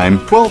 Eastern Time,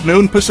 12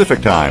 noon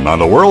Pacific Time on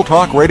the World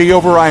Talk Radio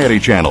Variety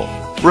Channel.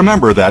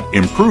 Remember that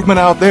improvement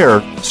out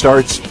there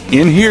starts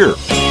in here.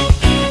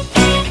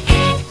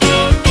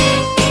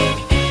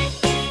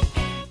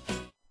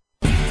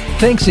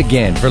 Thanks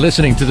again for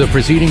listening to the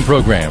preceding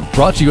program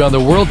brought to you on the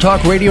World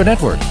Talk Radio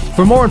Network.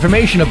 For more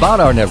information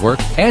about our network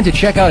and to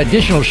check out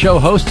additional show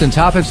hosts and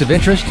topics of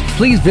interest,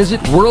 please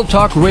visit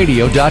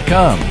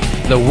worldtalkradio.com.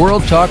 The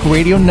World Talk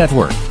Radio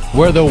Network,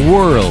 where the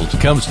world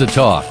comes to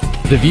talk.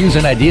 The views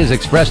and ideas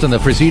expressed on the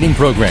preceding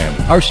program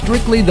are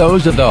strictly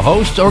those of the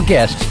hosts or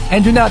guests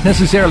and do not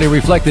necessarily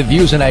reflect the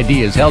views and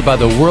ideas held by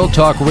the World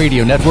Talk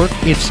Radio Network,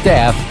 its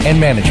staff, and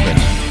management.